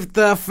give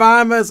the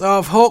farmers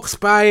of Hawke's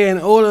Bay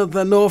and all of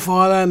the North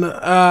Island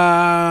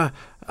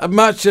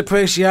much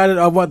appreciated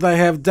of what they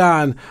have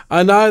done.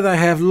 I know they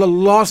have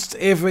lost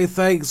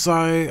everything,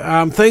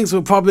 so things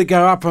will probably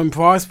go up in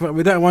price, but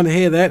we don't want to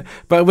hear that.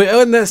 But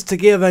we're in this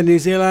together, New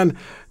Zealand.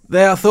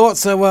 Our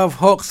thoughts are with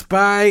Hawke's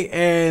Bay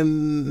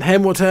and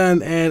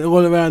Hamilton and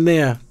all around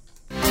there.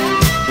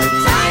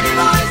 Tiny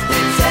voice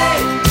did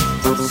say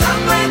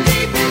somewhere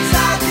deep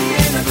inside the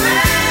inner man.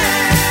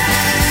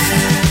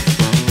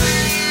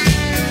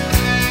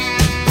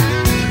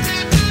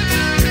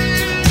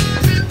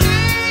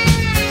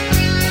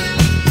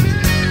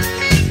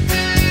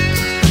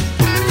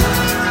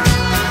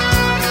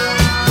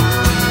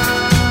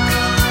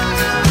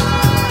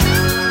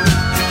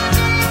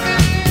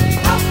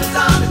 Help is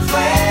on its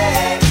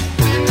way.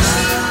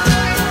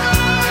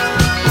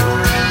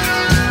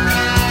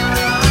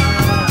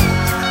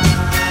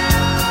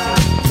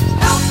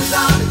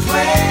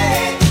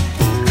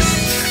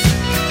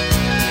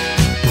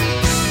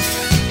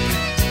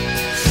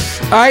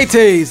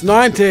 80s,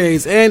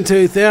 90s and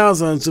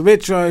 2000s, the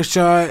Retro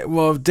Show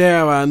with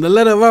Darren, the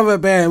Little River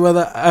Band with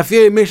a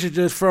few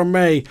messages from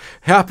me.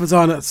 Help is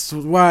on its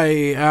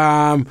way.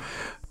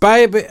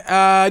 Baby,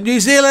 New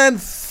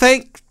Zealand,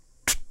 think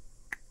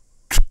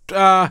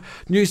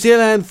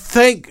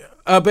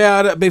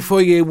about it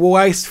before you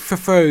waste for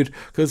food,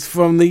 because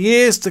from the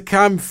years to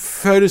come,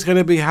 food is going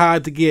to be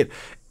hard to get.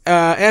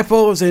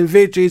 Apples and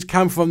veggies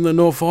come from the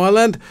North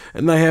Island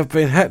and they have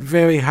been hit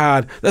very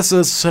hard. This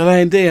is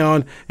Celine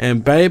Dion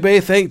and Baby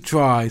Think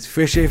Twice.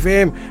 Fresh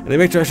FM and the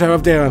Retro Show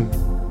of Darren.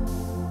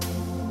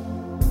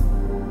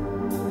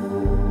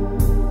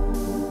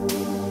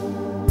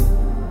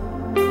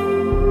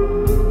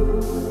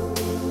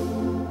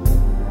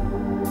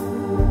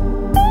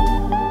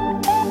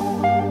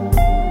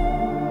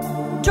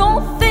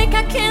 Don't think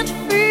I can't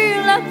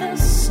feel like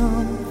there's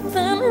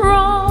something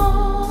wrong.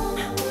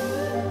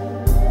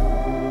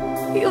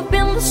 You've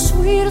been the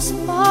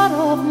sweetest part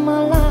of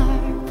my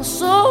life for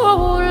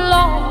so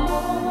long.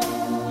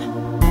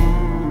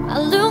 I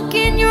look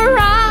in your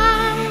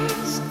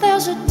eyes,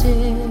 there's a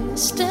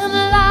distant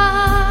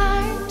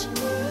light,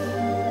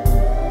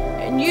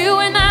 and you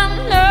and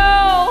I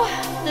know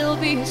there'll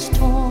be a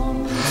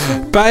storm.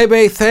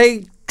 Baby,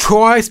 think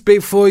twice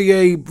before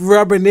you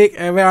rubberneck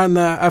around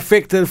the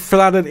affected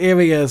flooded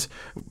areas.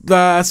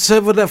 The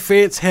civil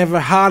defence have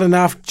a hard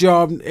enough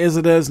job as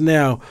it is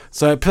now,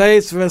 so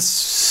please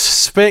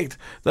respect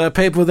the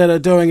people that are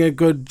doing a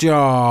good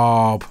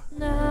job.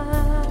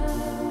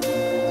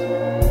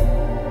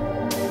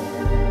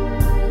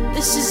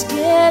 This is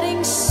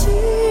getting serious.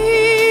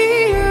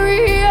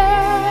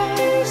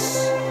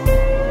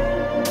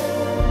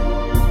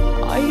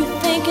 Are you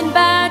thinking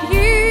about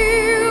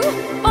you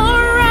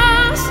or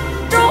us?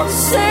 Don't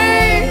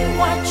say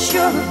what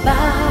you're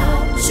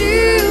about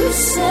to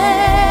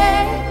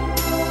say.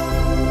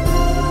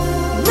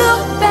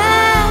 Look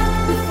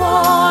back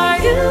before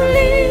you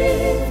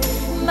leave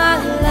my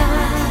life.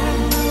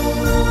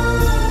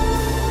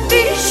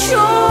 Be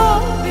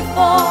sure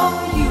before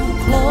you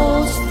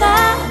close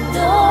that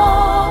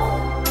door,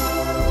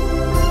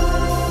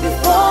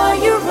 before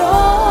you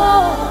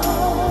roll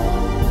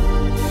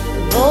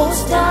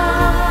those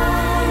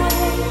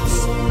dice.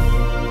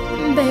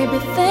 Baby,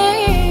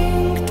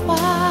 think twice.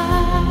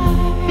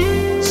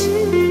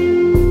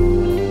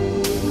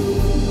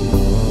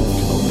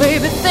 Oh,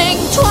 baby, think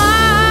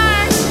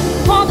twice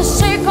for the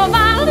sake of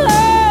our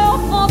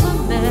love, for the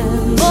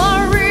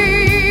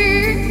memory,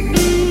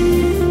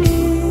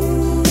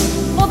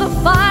 for the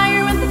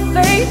fire and the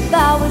faith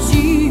that was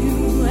you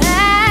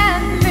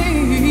and me.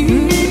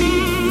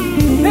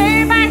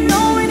 Babe, I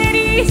know it ain't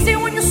easy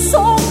when your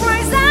soul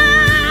cries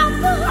out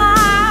the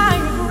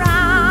higher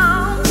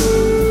ground.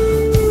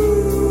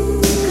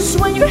 'Cause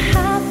when you're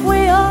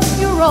halfway up,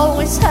 you're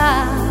always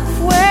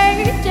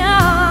halfway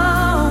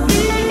down.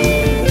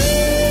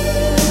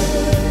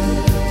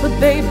 But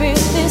baby,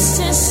 this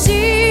is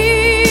serious.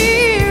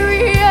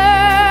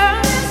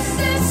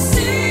 This is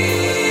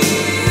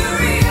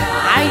serious.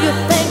 Are you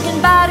thinking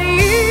about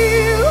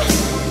you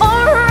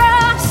or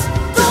us?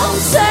 Don't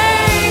say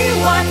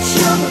what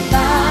you're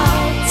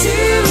about to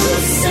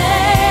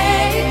say.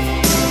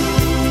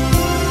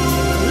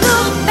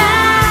 Look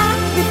back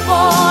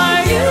before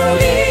you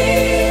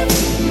leave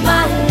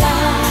my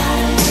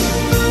life.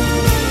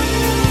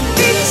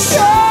 Be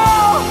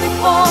sure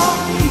before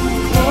you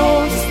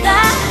close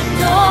that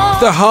door.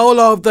 The whole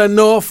of the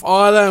North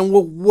Island,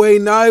 we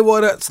know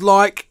what it's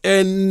like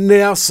in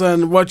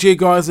Nelson, what you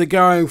guys are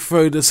going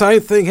through. The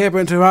same thing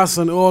happened to us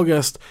in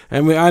August,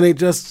 and we're only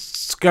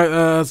just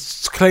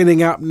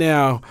cleaning up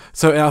now.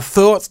 So our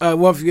thoughts are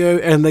with you,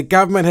 and the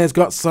government has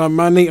got some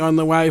money on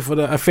the way for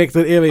the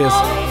affected areas.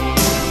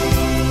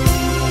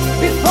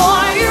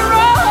 Before you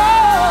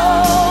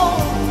roll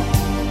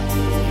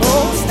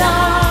those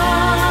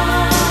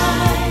dice,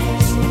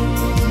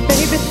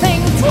 baby,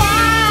 think twice.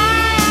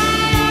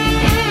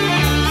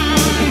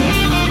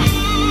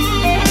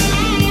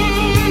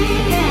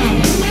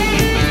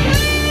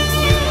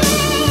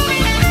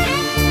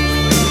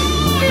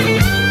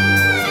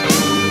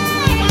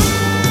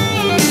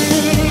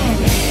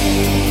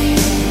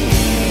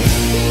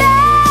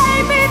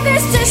 Baby,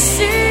 this is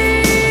serious.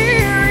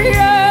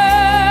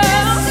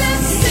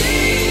 This is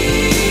serious.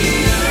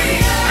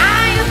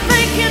 Are you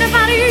thinking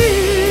about you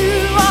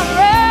or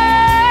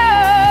us?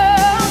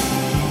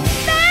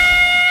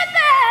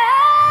 Baby,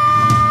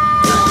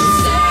 don't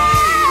say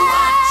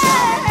what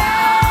you're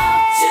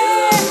about to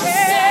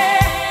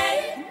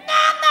say.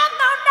 No.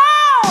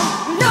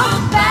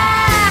 Look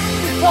back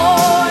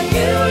before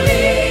you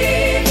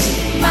leave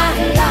my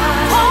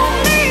life. Oh,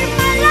 leave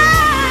my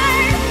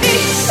life. Be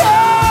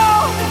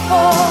sure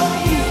before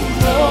you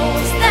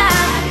close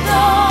that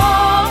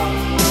door,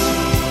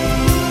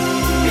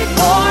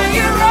 before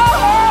you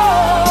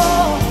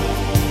roll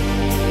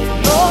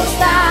those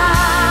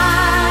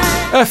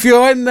dice. If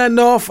you're in the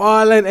North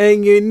Island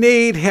and you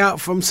need help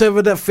from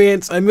Civil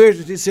Defence,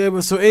 Emergency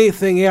Service or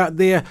anything out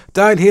there,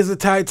 don't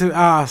hesitate to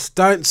ask.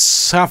 Don't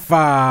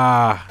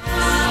suffer.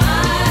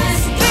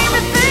 Baby,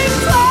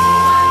 think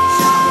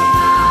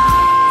twice.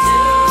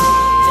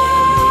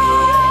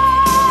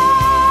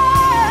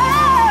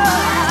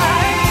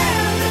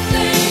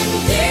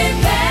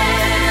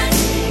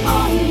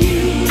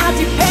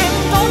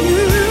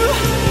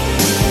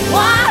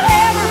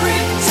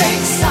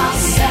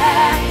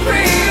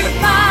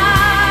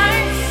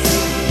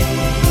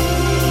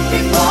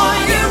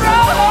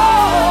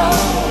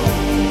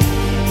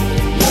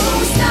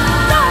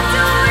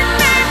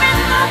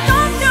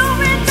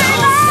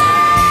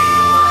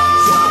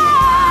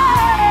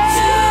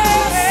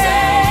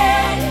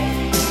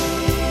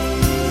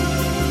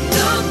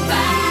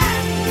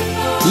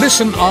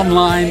 Listen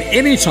online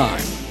anytime.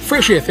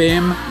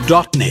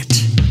 freshfm.net.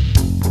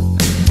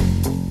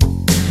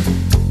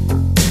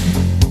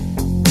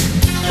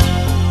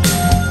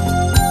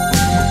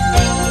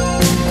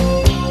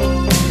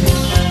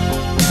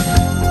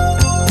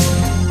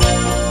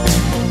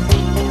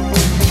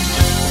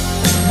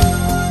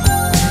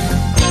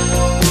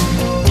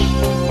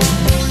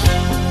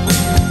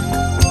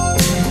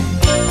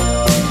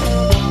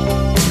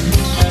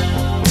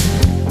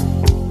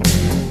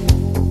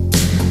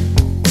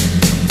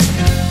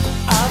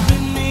 I've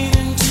been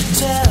meaning to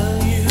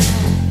tell you,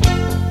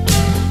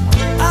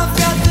 I've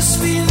got this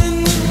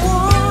feeling that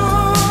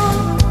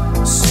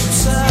won't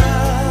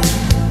subside.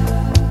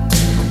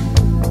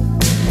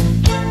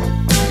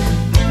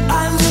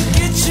 I look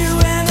at you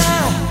and I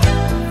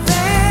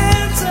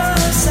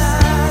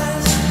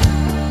fantasize.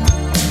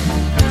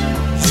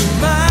 You're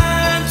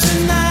mine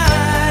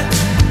tonight.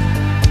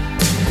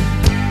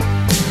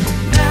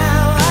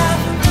 Now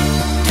I've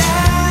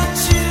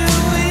got you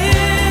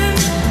in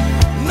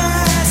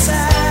my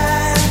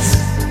sights.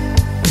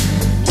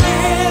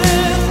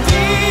 With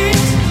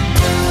these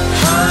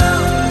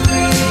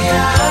hungry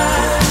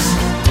eyes,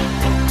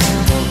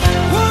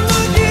 one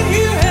look at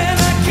you and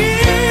I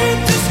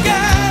can't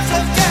disguise.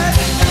 I've got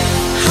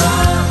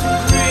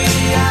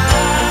hungry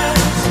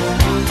eyes.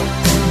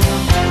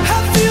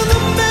 I feel the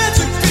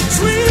magic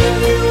between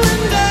you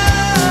and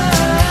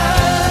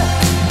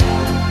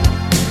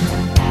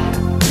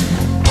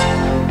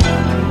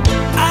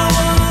I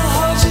wanna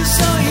hold you,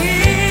 so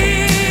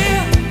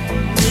hear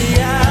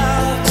me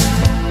out.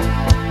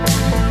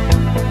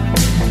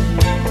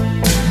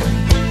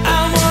 I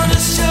wanna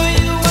show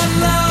you what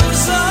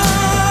love's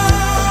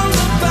all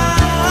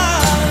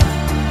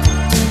about,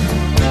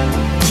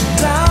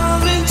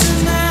 darling,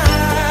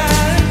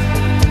 tonight.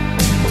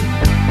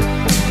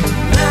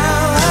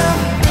 Now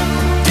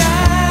I've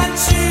got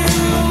you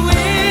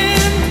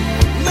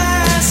in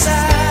my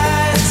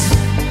sights.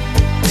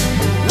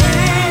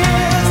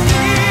 With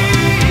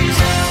these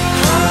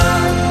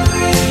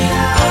hungry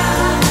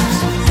eyes,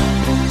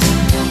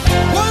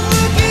 one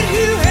look at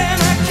you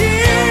and I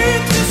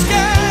can't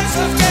disguise.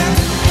 I've got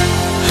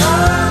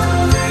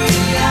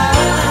hungry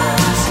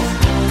eyes.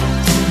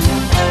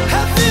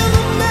 I feel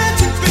the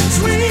magic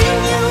between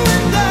you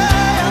and I.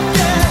 I've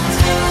got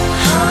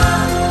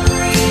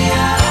hungry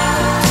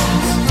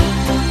eyes.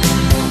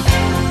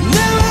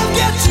 Now I've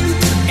got you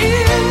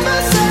in my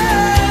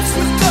sights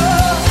with the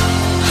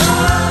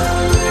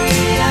hungry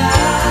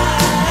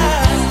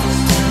eyes.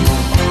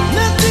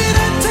 Now did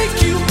I take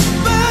you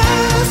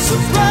by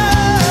surprise?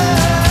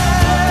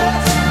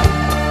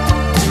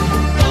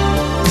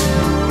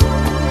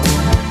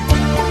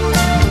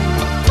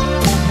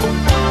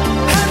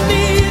 I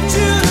need you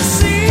to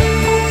see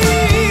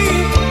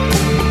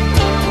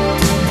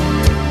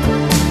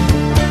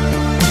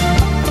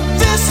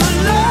this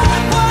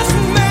love was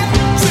meant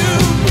to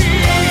be.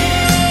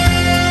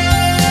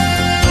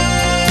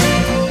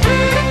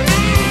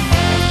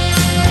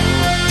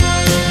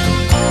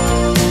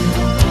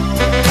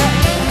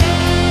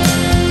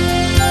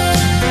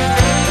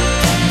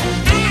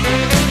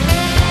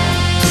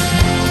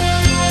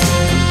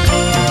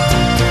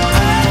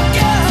 I've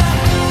got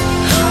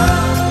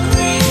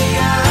hungry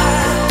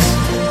eyes.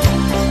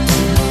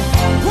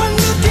 One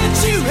look at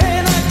you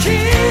and I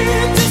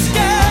can't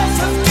disguise.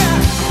 I've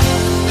got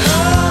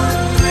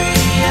hungry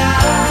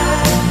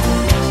eyes.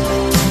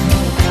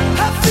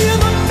 I feel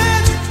the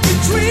magic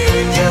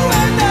between you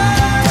and I.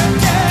 I've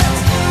got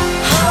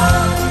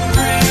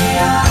hungry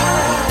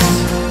eyes.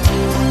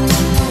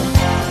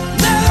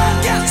 Now I've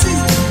got you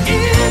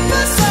in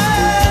my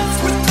sights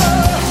with the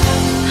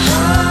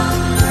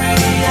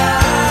hungry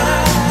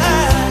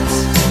eyes.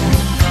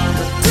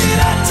 Did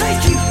I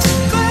take you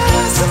by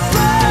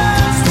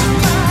surprise with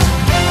my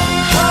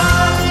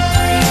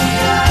hungry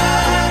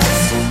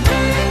eyes?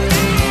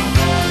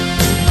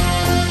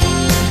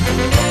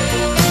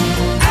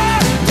 I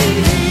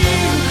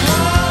need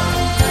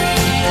hungry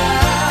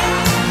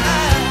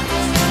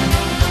eyes.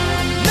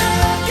 Now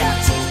I've got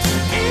you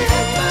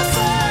in my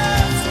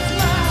sights with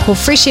my Ko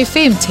Fresh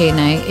FM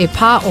tēnei e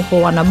pā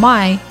oho ana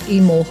mai I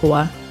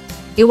mōhua.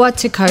 Iwa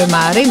te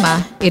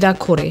kaumārima I ra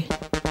kore.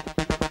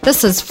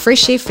 This is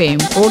Fresh FM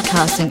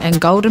broadcasting in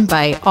Golden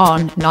Bay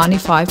on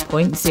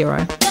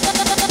 95.0.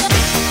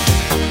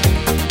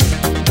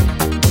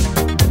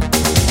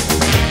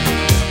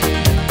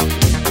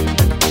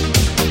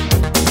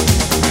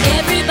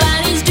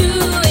 Everybody's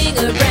doing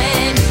a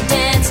brand new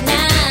dance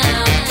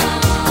now.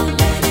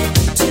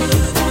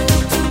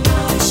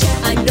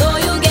 I know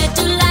you'll get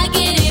to like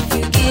it if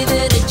you give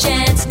it a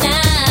chance now.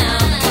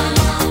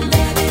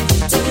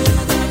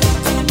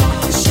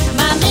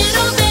 My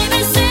little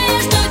baby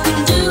says nothing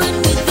doing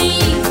with me.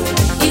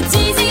 It's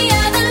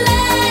easier than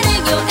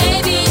learning your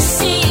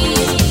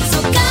ABCs.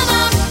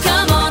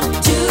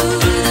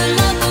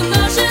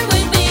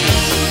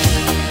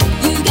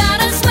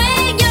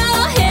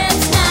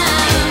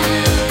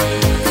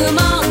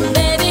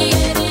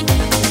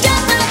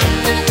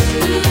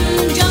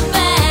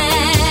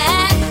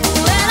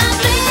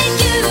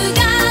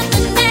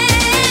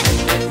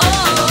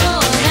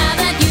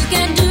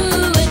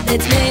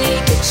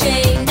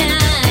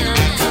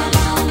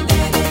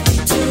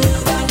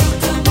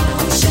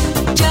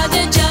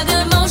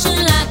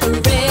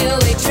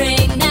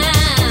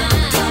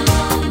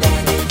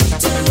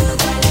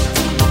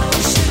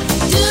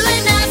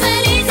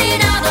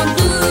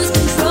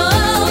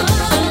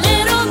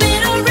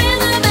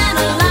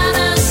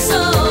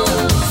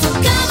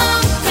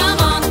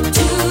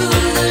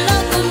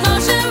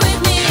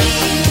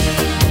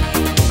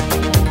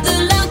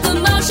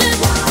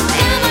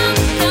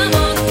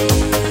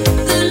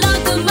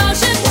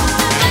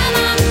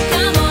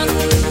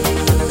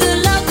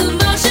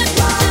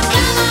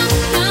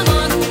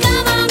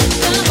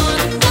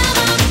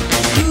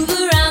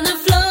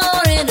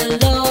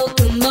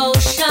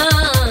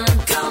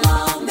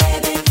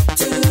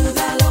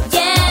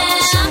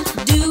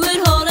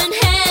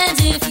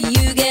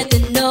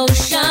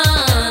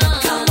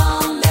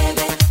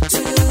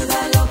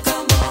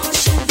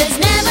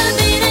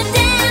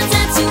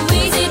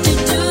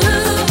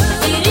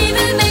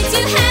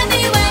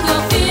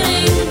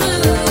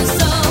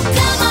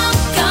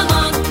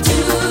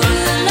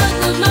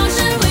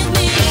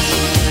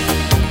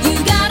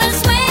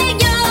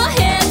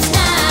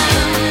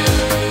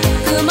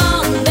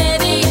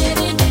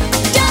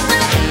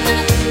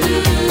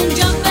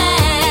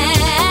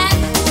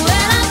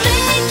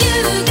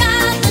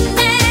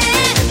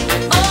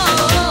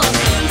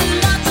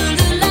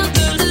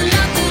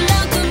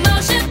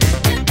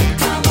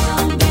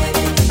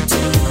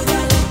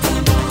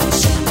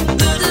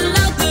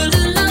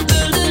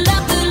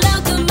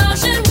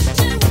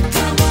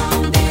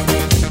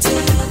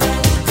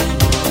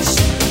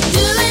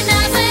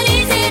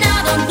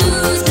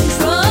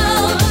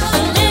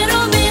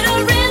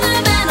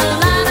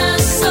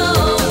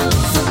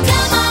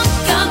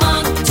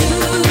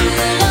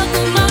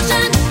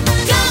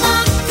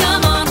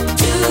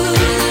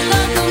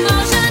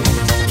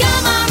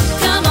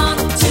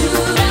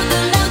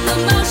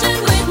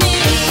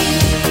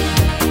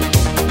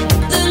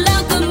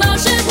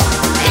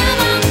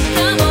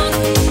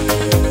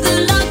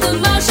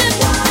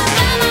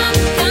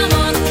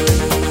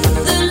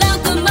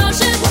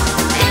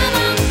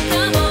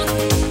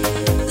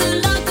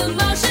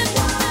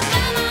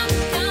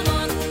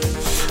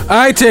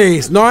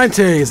 80s,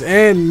 90s,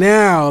 and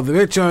now the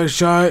Retro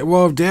Show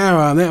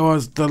Waldara, and that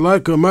was The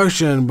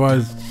Locomotion by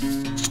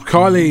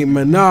Kylie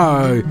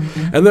Minogue.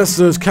 And this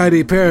is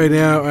Katy Perry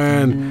now,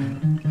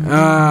 and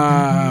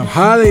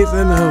Harley's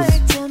in the Hills.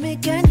 Tell me,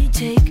 can you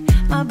take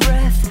my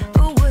breath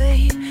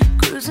away?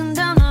 Cruising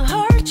down the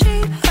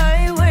hard-cheap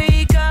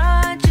highway,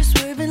 got you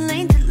swerving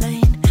lane to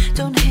lane.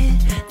 Don't hit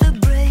the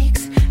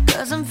brakes,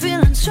 'cause I'm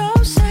feeling so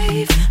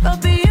safe. I'll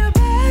be your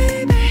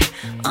baby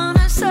on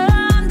a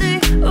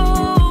Sunday.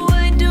 Oh,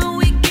 why don't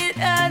we get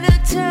out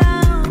of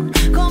town?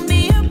 Call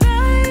me your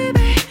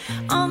baby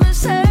on the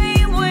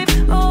same wave.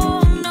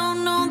 Oh,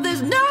 no,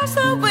 there's no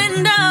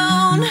slowing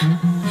down.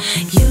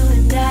 You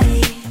and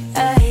I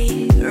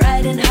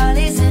riding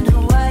Harleys in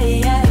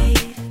Hawaii.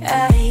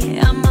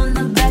 I'm on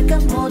the back,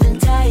 I'm holding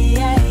tight.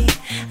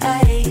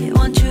 I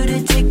want you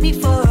to take me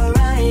for a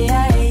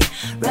ride.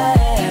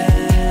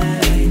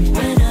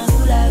 When I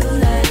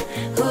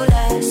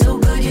hula, so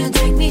good you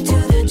take me to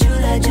the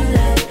Jula.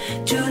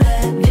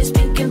 It's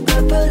pink and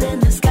purple in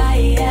the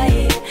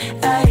sky.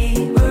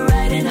 We're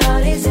riding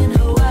Harleys in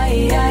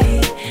Hawaii.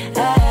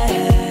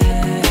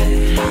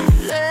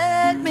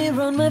 Let me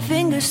run my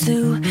fingers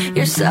through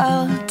your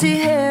salty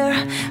hair.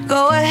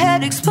 Go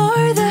ahead,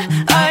 explore the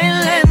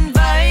island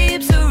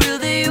vibes, so real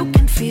that you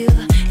can feel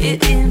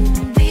it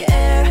in the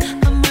air.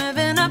 I'm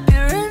revving up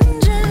your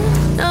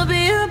engine. I'll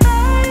be your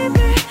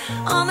baby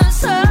on a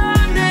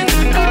Sunday.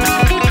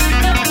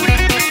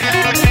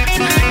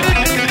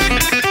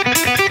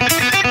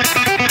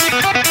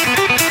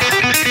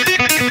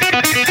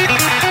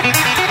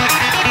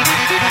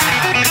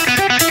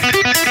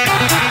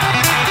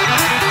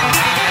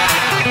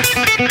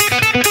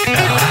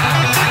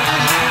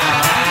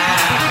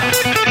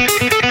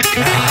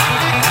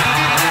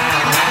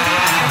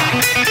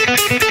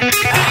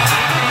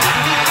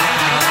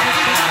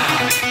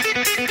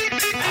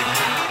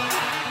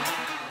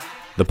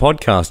 The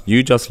podcast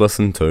you just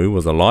listened to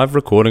was a live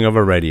recording of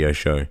a radio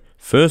show,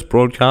 first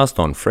broadcast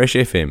on Fresh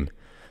FM,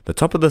 the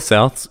top of the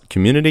South's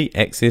community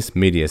access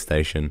media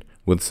station,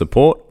 with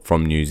support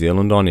from New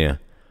Zealand On Air.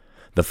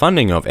 The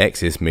funding of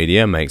Access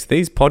Media makes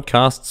these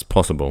podcasts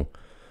possible.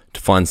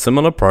 To find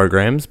similar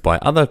programs by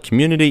other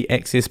community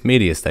access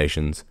media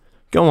stations,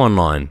 go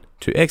online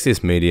to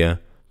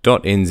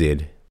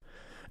accessmedia.nz.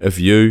 If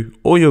you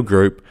or your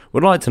group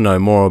would like to know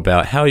more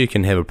about how you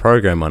can have a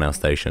program on our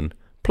station,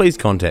 please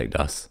contact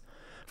us.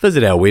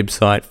 Visit our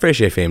website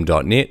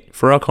freshfm.net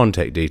for our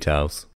contact details.